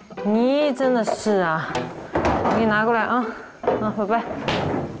你真的是啊！我给你拿过来啊，拜拜。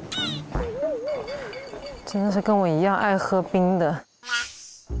真的是跟我一样爱喝冰的。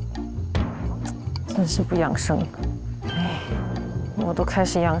 真是不养生，哎，我都开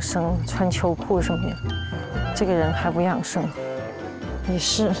始养生，穿秋裤什么的，这个人还不养生，也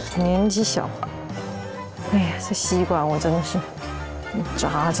是年纪小。哎呀，这吸管我真的是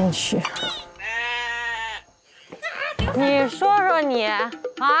扎进去。你说说你啊，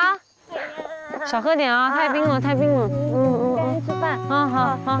少喝点啊，太冰了，太冰了。吃饭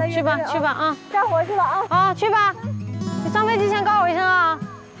啊，好，去吧啊，该回去了啊。啊，去吧，你上飞机前告我一声啊。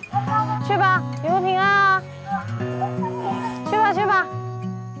 去吧，你们平安啊！去吧。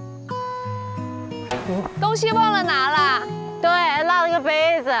东西忘了拿了，对，落了个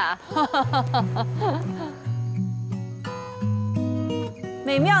杯子。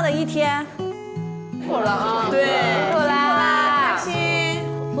美妙的一天，辛苦了啊！对，辛苦啦，开心，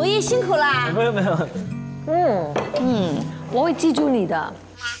吴毅辛苦啦。没有。我会记住你的。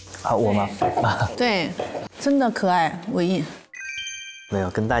啊，我吗？对，真的可爱，吴毅。 没有，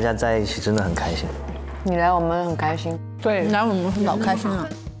跟大家在一起真的很开心。你来我们很开心，对，来我们老开心了。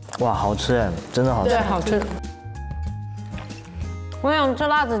哇，好吃哎，真的好吃。对，好吃。我想吃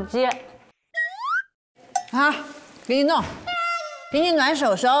辣子鸡。好，给你弄，给你暖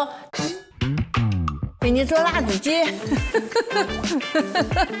手手，给你做辣子鸡。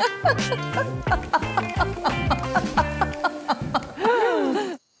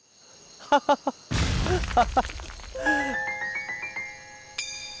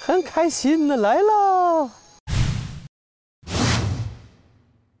很开心的来了。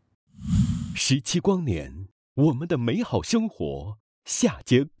17光年，我们的美好生活，下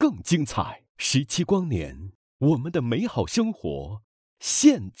节更精彩。17光年，我们的美好生活，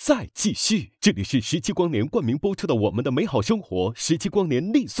现在继续。这里是17光年冠名播出的《我们的美好生活》，17光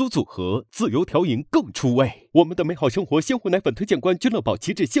年丽苏组合，自由调饮更出味。我们的美好生活鲜活奶粉推荐官，君乐宝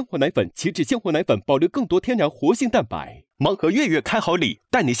奇志鲜活奶粉，奇志鲜活奶粉保留更多天然活性蛋白。盲盒月月开好礼，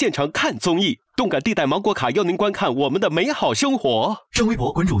带你现场看综艺。动感地带芒果卡邀您观看我们的美好生活。上微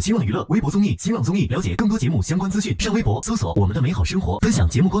博关注新浪娱乐，微博综艺新浪综艺，了解更多节目相关资讯。上微博搜索我们的美好生活，分享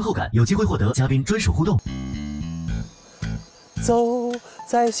节目观后感，有机会获得嘉宾专属互动。走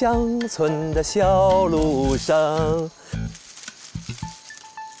在乡村的小路上，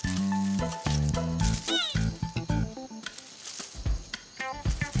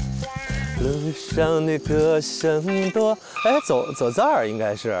路上的歌声多。哎，走这儿应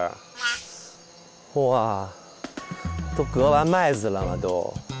该是。哇，都割完麦子了吗？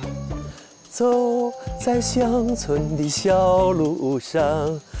都。走在乡村的小路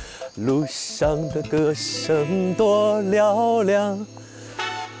上，路上的歌声多嘹亮。一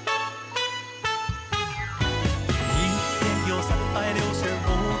天有365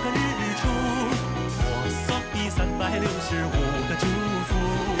个日出，我送你365个祝福。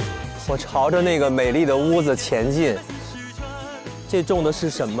我朝着那个美丽的屋子前进。这种的是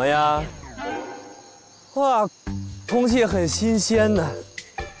什么呀？哇，空气很新鲜呢。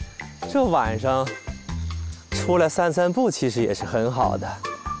这晚上出来散散步，其实也是很好的。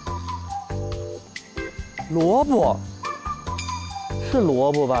萝卜，是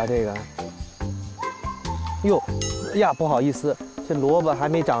萝卜吧？这个。哟，呀，不好意思，这萝卜还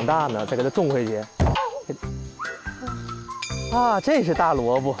没长大呢，再给它种回去。啊，这是大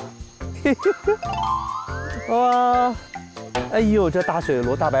萝卜。哇，哎呦，这大水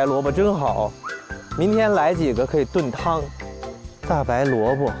萝、大白萝卜真好，明天来几个可以炖汤。大白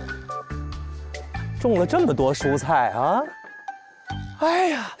萝卜，种了这么多蔬菜啊！哎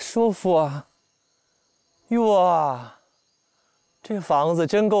呀，舒服啊！哇，这房子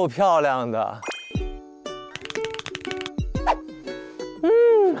真够漂亮的。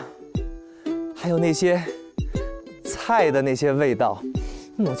还有那些菜的那些味道，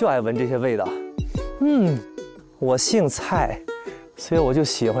我就爱闻这些味道。我姓蔡，所以我就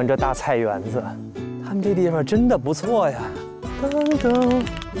喜欢这大菜园子。他们这地方真的不错呀。噔噔，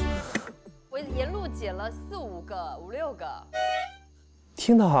沿路捡了4、5个、5、6个。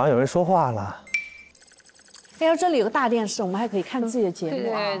听到好像有人说话了。哎呦，这里有个大电视，我们还可以看自己的节目。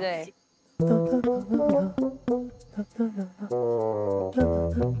对对对。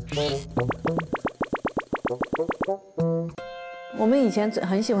我们以前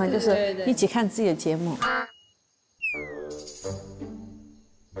很喜欢，就是一起看自己的节目。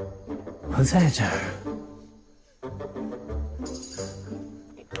我在这儿。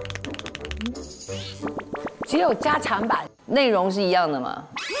只有加长版，内容是一样的吗？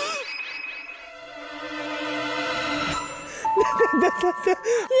天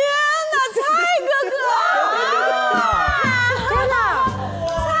哪，蔡哥哥！天哪，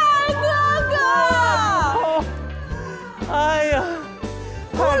蔡哥哥！哎呀，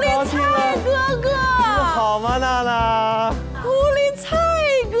太高兴了！蔡哥哥，好吗，娜娜？狐狸蔡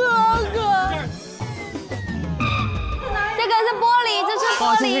哥哥，这个是玻璃，这是玻哇，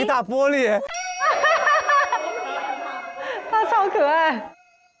这是一个大玻璃。他超可爱。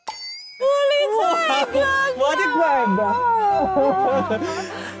狐狸蔡哥哥，我的乖吧！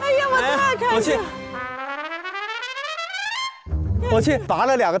哎呀，我太开心了！我去拔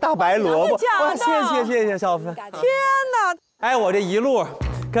了2个大白萝卜，哇，谢谢少芬。天哪！哎，我这一路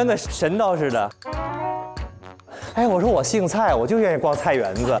跟个神道似的。哎，我说我姓蔡，我就愿意逛菜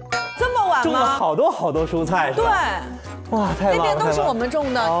园子。这么晚吗？种了好多蔬菜，是吧？对。哇，太棒了！那边都是我们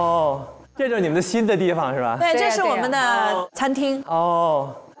种的。哦，这就是你们的新的地方是吧？对，这是我们的餐厅。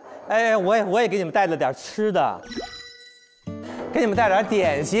哦，哎，我也给你们带了点吃的，给你们带点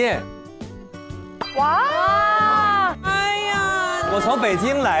点心。哇！哎呀！我从北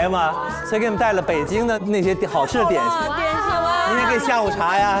京来嘛，所以给你们带了北京的那些好吃的点心。明天给下午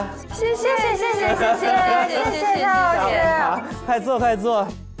茶呀。谢谢。快坐。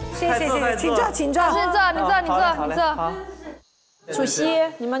谢谢，请坐。你坐。楚曦，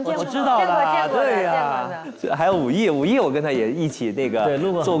你们见过？我知道了，对呀。还有武艺，我跟他也一起那个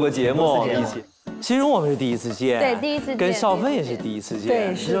做过节目，一起。其实我们是第一次见，对，第一次见。跟少芬也是第一次见，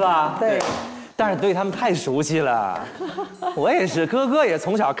对，是吧？对。但是对他们太熟悉了，我也是，哥也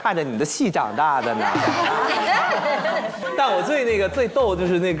从小看着你的戏长大的呢。但我最逗就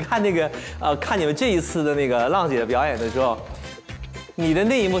是看看你们这一次的那个浪姐的表演的时候，你的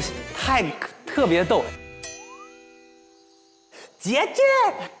那一幕特别逗。姐姐，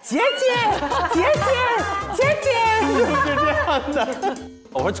就是这样的。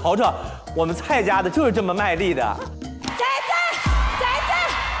我说瞅瞅，我们蔡家的就是这么卖力的。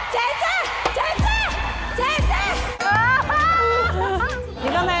你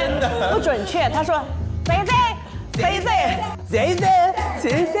刚才不准确，他说贼，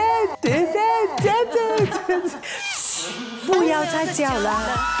不要再叫了，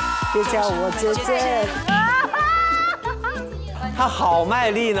别叫我姐姐。他好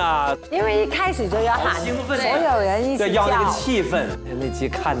卖力呢，因为一开始就要喊，所有人一起叫，要那个气氛。那集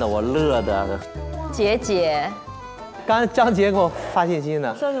看得我乐的。姐。刚才张杰给我发信息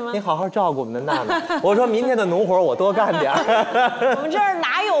呢，说什么？你好好照顾我们的娜娜。我说明天的农活我多干点。我们这儿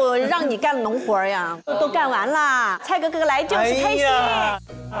哪有让你干农活呀？都干完了，蔡哥哥来就是开心。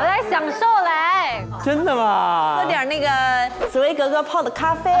我来享受来。真的吗？喝点那个紫薇格格泡的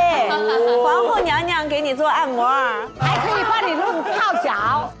咖啡，皇后娘娘给你做按摩，还可以帮你弄泡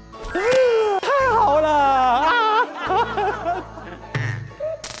脚。太好了！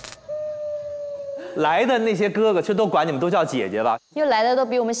来的那些哥哥，其实都管你们都叫姐姐吧？因为来的都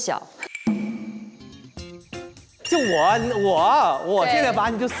比我们小。就我现在把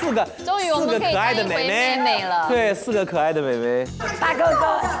你就4个可爱的妹妹了。对，4个可爱的妹妹。大哥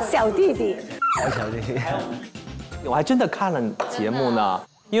哥，小弟弟。小弟弟。我还真的看了节目呢，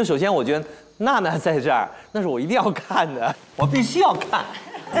因为首先我觉得娜娜在这儿，那是我一定要看的，我必须要看。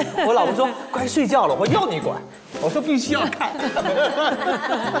我老婆说快睡觉了，我要你管。我说必须要看，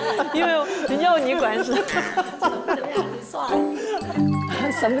因为要你管是。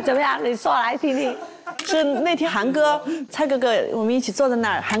怎么样？你说来听听。是那天韩哥、蔡哥哥，我们一起坐在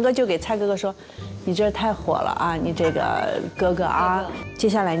那儿，韩哥就给蔡哥哥说：“你这太火了啊，你这个哥哥啊，接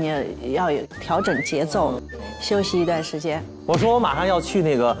下来你要有调整节奏，休息一段时间。”我说我马上要去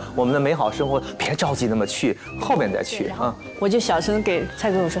那个我们的美好生活，别着急那么去，后面再去啊。我就小声给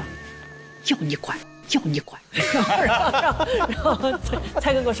蔡哥哥说：“要你管。”然后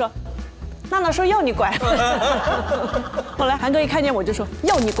蔡哥哥说：“娜娜说要你管。”后来韩哥一看见我就说：“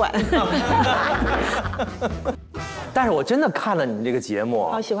要你管。”但是我真的看了你们这个节目，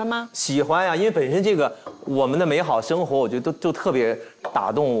好喜欢吗？喜欢呀，因为本身这个我们的美好生活，我觉得就特别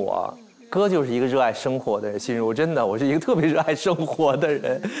打动我。哥就是一个热爱生活的人，心如真的，我是一个特别热爱生活的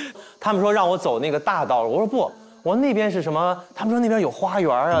人。他们说让我走那个大道，我说不，我说那边是什么？他们说那边有花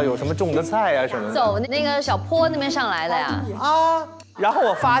园啊，有什么种的菜啊什么的。走那个小坡那边上来的呀。啊，然后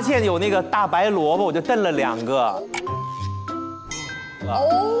我发现有那个大白萝卜，我就炖了2个。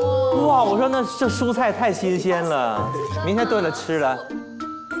哦，哇！我说那这蔬菜太新鲜了，明天炖了吃了。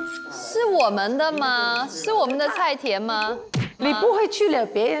是我们的吗？是我们的菜田吗？你不会去了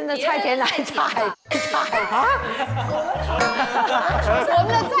别人的菜田来采啊？我们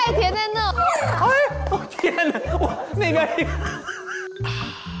的菜田在那。哎，我天哪！我那边一个。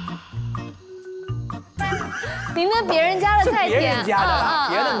你那别人家的菜田，别人家的，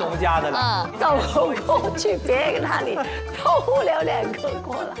别的农家的了。走过去别人那里偷了2个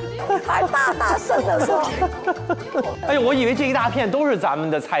过来，还大声的说：“哎呦，我以为这一大片都是咱们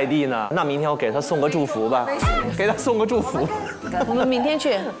的菜地呢。那明天我给他送个祝福吧，给他送个祝福。我们明天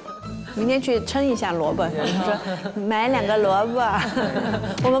去称一下萝卜，说买2个萝卜，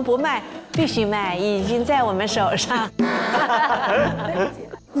我们不卖，必须卖，已经在我们手上。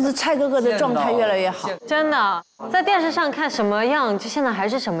这蔡哥哥的状态越来越好，真的，在电视上看什么样，就现在还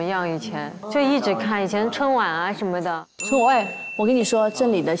是什么样。以前就一直看以前春晚啊什么的。我跟你说，这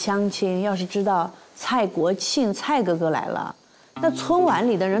里的乡亲要是知道蔡国庆蔡哥哥来了，那春晚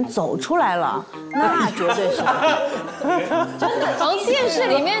里的人走出来了，那绝对是真的从电视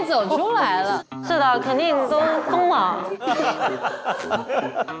里面走出来了。是的，肯定都疯了。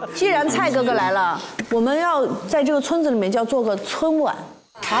既然蔡哥哥来了，我们要在这个村子里面就要做个春晚。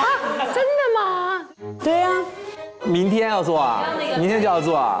啊，真的吗？对呀，明天要做啊，明天就要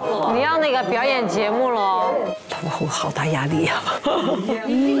做啊。你要那个表演节目喽？我好大压力呀！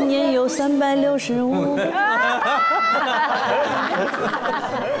一年有365。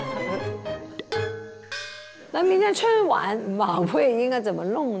那明天春晚晚会应该怎么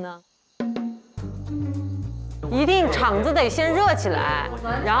弄呢？一定场子得先热起来，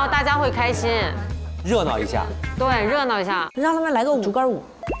然后大家会开心，热闹一下。对，热闹一下，让他们来个竹竿舞。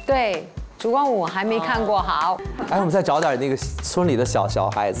对，烛光舞还没看过，好。哎，我们再找点那个村里的小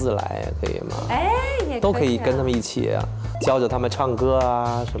孩子来，可以吗？哎，也都可以跟他们一起教着他们唱歌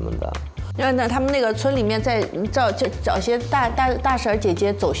啊什么的。让他们那个村里面再找些大婶姐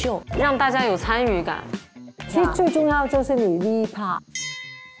姐走秀，让大家有参与感。其实最重要就是你第一趴，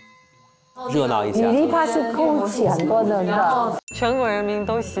热闹一下。你第一趴是勾起很多人的，全国人民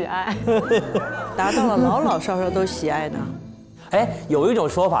都喜爱，达到了老老少少都喜爱的。哎，有一种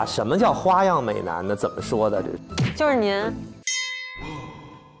说法，什么叫花样美男呢？怎么说的？就是您。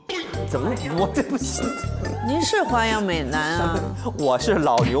怎么我这不行？您是花样美男啊！我是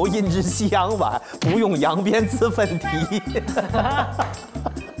老牛因之夕阳晚，不用扬鞭自奋蹄。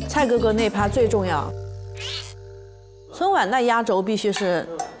蔡哥哥那趴最重要。春晚那压轴必须是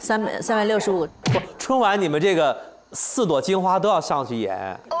365。不，春晚你们这个4朵金花都要上去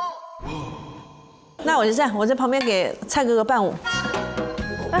演。那我就这样，我在旁边给蔡哥哥伴舞。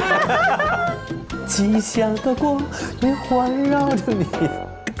吉祥的光也环绕着你，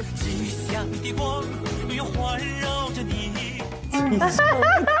吉祥的光也环绕着你，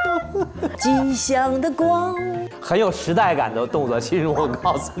吉祥的光，很有时代感的动作戏，我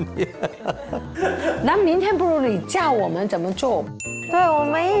告诉你。那明天不如你教我们怎么做？对，我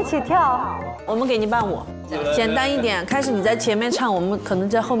们一起跳，我们给你伴舞，简单一点。开始你在前面唱，我们可能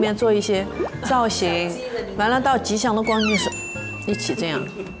在后面做一些造型，完了到吉祥的光就是一起这样。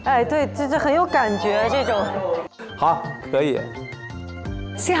哎，对，这很有感觉这种。好，可以。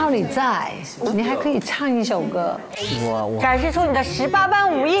幸好你在，你还可以唱一首歌，我展示出你的18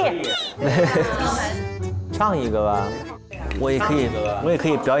般武艺。唱一个吧，我也可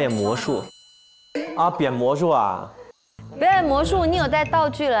以表演魔术。啊，变魔术啊！表演魔术，你有带道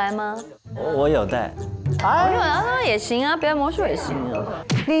具来吗？我有带。没有啊，那也行啊，表演魔术也行啊。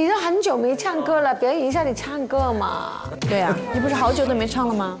你都很久没唱歌了，表演一下你唱歌嘛。对呀，你不是好久都没唱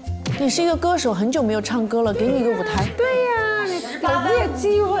了吗？你是一个歌手，很久没有唱歌了，给你一个舞台。对呀，你有这个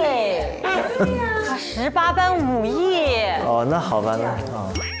机会。对呀，18般武艺。哦，那好吧，那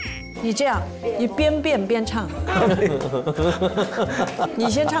你这样，你边变边唱。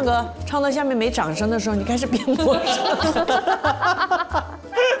你先唱歌，唱到下面没掌声的时候，你开始变魔术。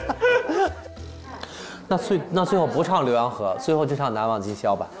那最后不唱《浏阳河》，最后就唱《难忘今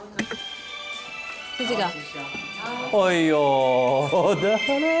宵》吧。就这个。哎呦，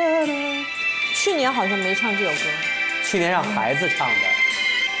去年好像没唱这首歌。去年让孩子唱的，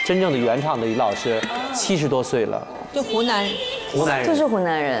真正的原唱的李老师70多岁了。就湖南人。湖南人。这是湖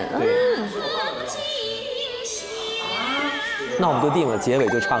南人。对。那我们就定了，结尾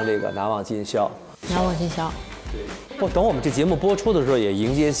就唱这个《难忘今宵》。难忘今宵。不，等我们这节目播出的时候，也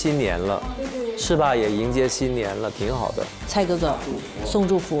迎接新年了。是吧？也迎接新年了，挺好的。蔡哥哥送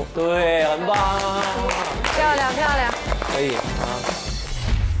祝福，对，很棒，漂亮漂亮，可以啊。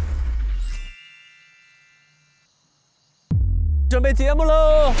准备节目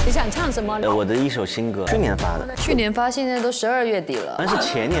喽！你想唱什么？我的一首新歌，去年发的。去年发，现在都12月底了。好像是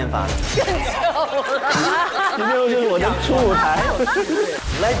前年发的。更久了。这就是我的初舞台。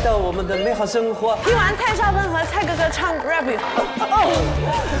来到我们的美好生活。听完蔡少芬和蔡哥哥唱 rap 以后，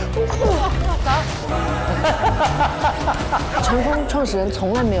成功创始人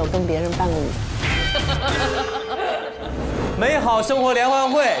从来没有跟别人伴过舞。美好生活联欢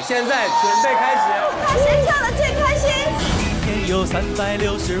会现在准备开始。看谁唱的最开心。一天有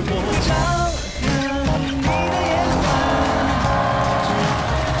365场。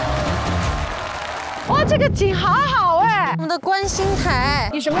哇，这个景好好哎！我们的观星台。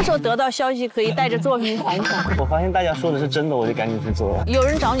你什么时候得到消息可以带着作品返场？我发现大家说的是真的，我就赶紧去做了。有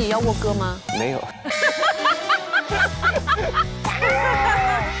人找你要过歌吗？没有。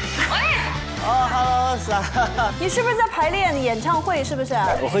Hello， 你是不是在排练演唱会？是不是？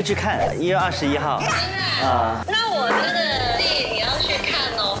我会去看1月21号。啊。那我这个戏你要去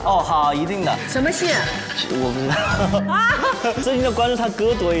看哦。哦，好，一定的。什么戏？我不知道。啊！最近要关注他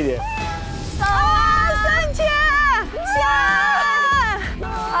歌多一点。三千，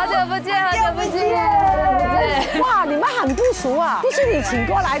好久不见，好久不见。哇，你们很不熟啊？不是你请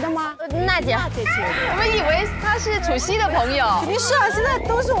过来的吗？娜姐请的。我们以为他是楚曦的朋友。你是啊，现在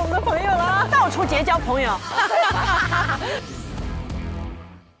都是我们的朋友了，到处结交朋友。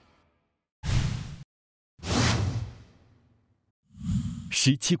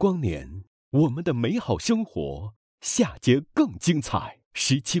17光年，我们的美好生活，下节更精彩。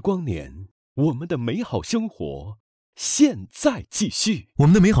17光年，我们的美好生活，现在继续。我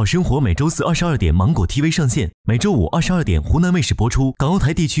们的美好生活每周四22点芒果 TV 上线，每周五22点湖南卫视播出。港澳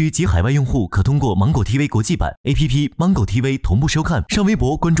台地区及海外用户可通过芒果 TV 国际版 APP MangoTV 同步收看。上微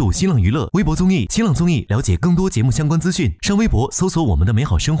博关注新浪娱乐，微博综艺新浪综艺，了解更多节目相关资讯。上微博搜索我们的美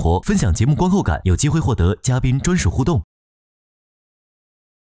好生活，分享节目观后感，有机会获得嘉宾专属互动。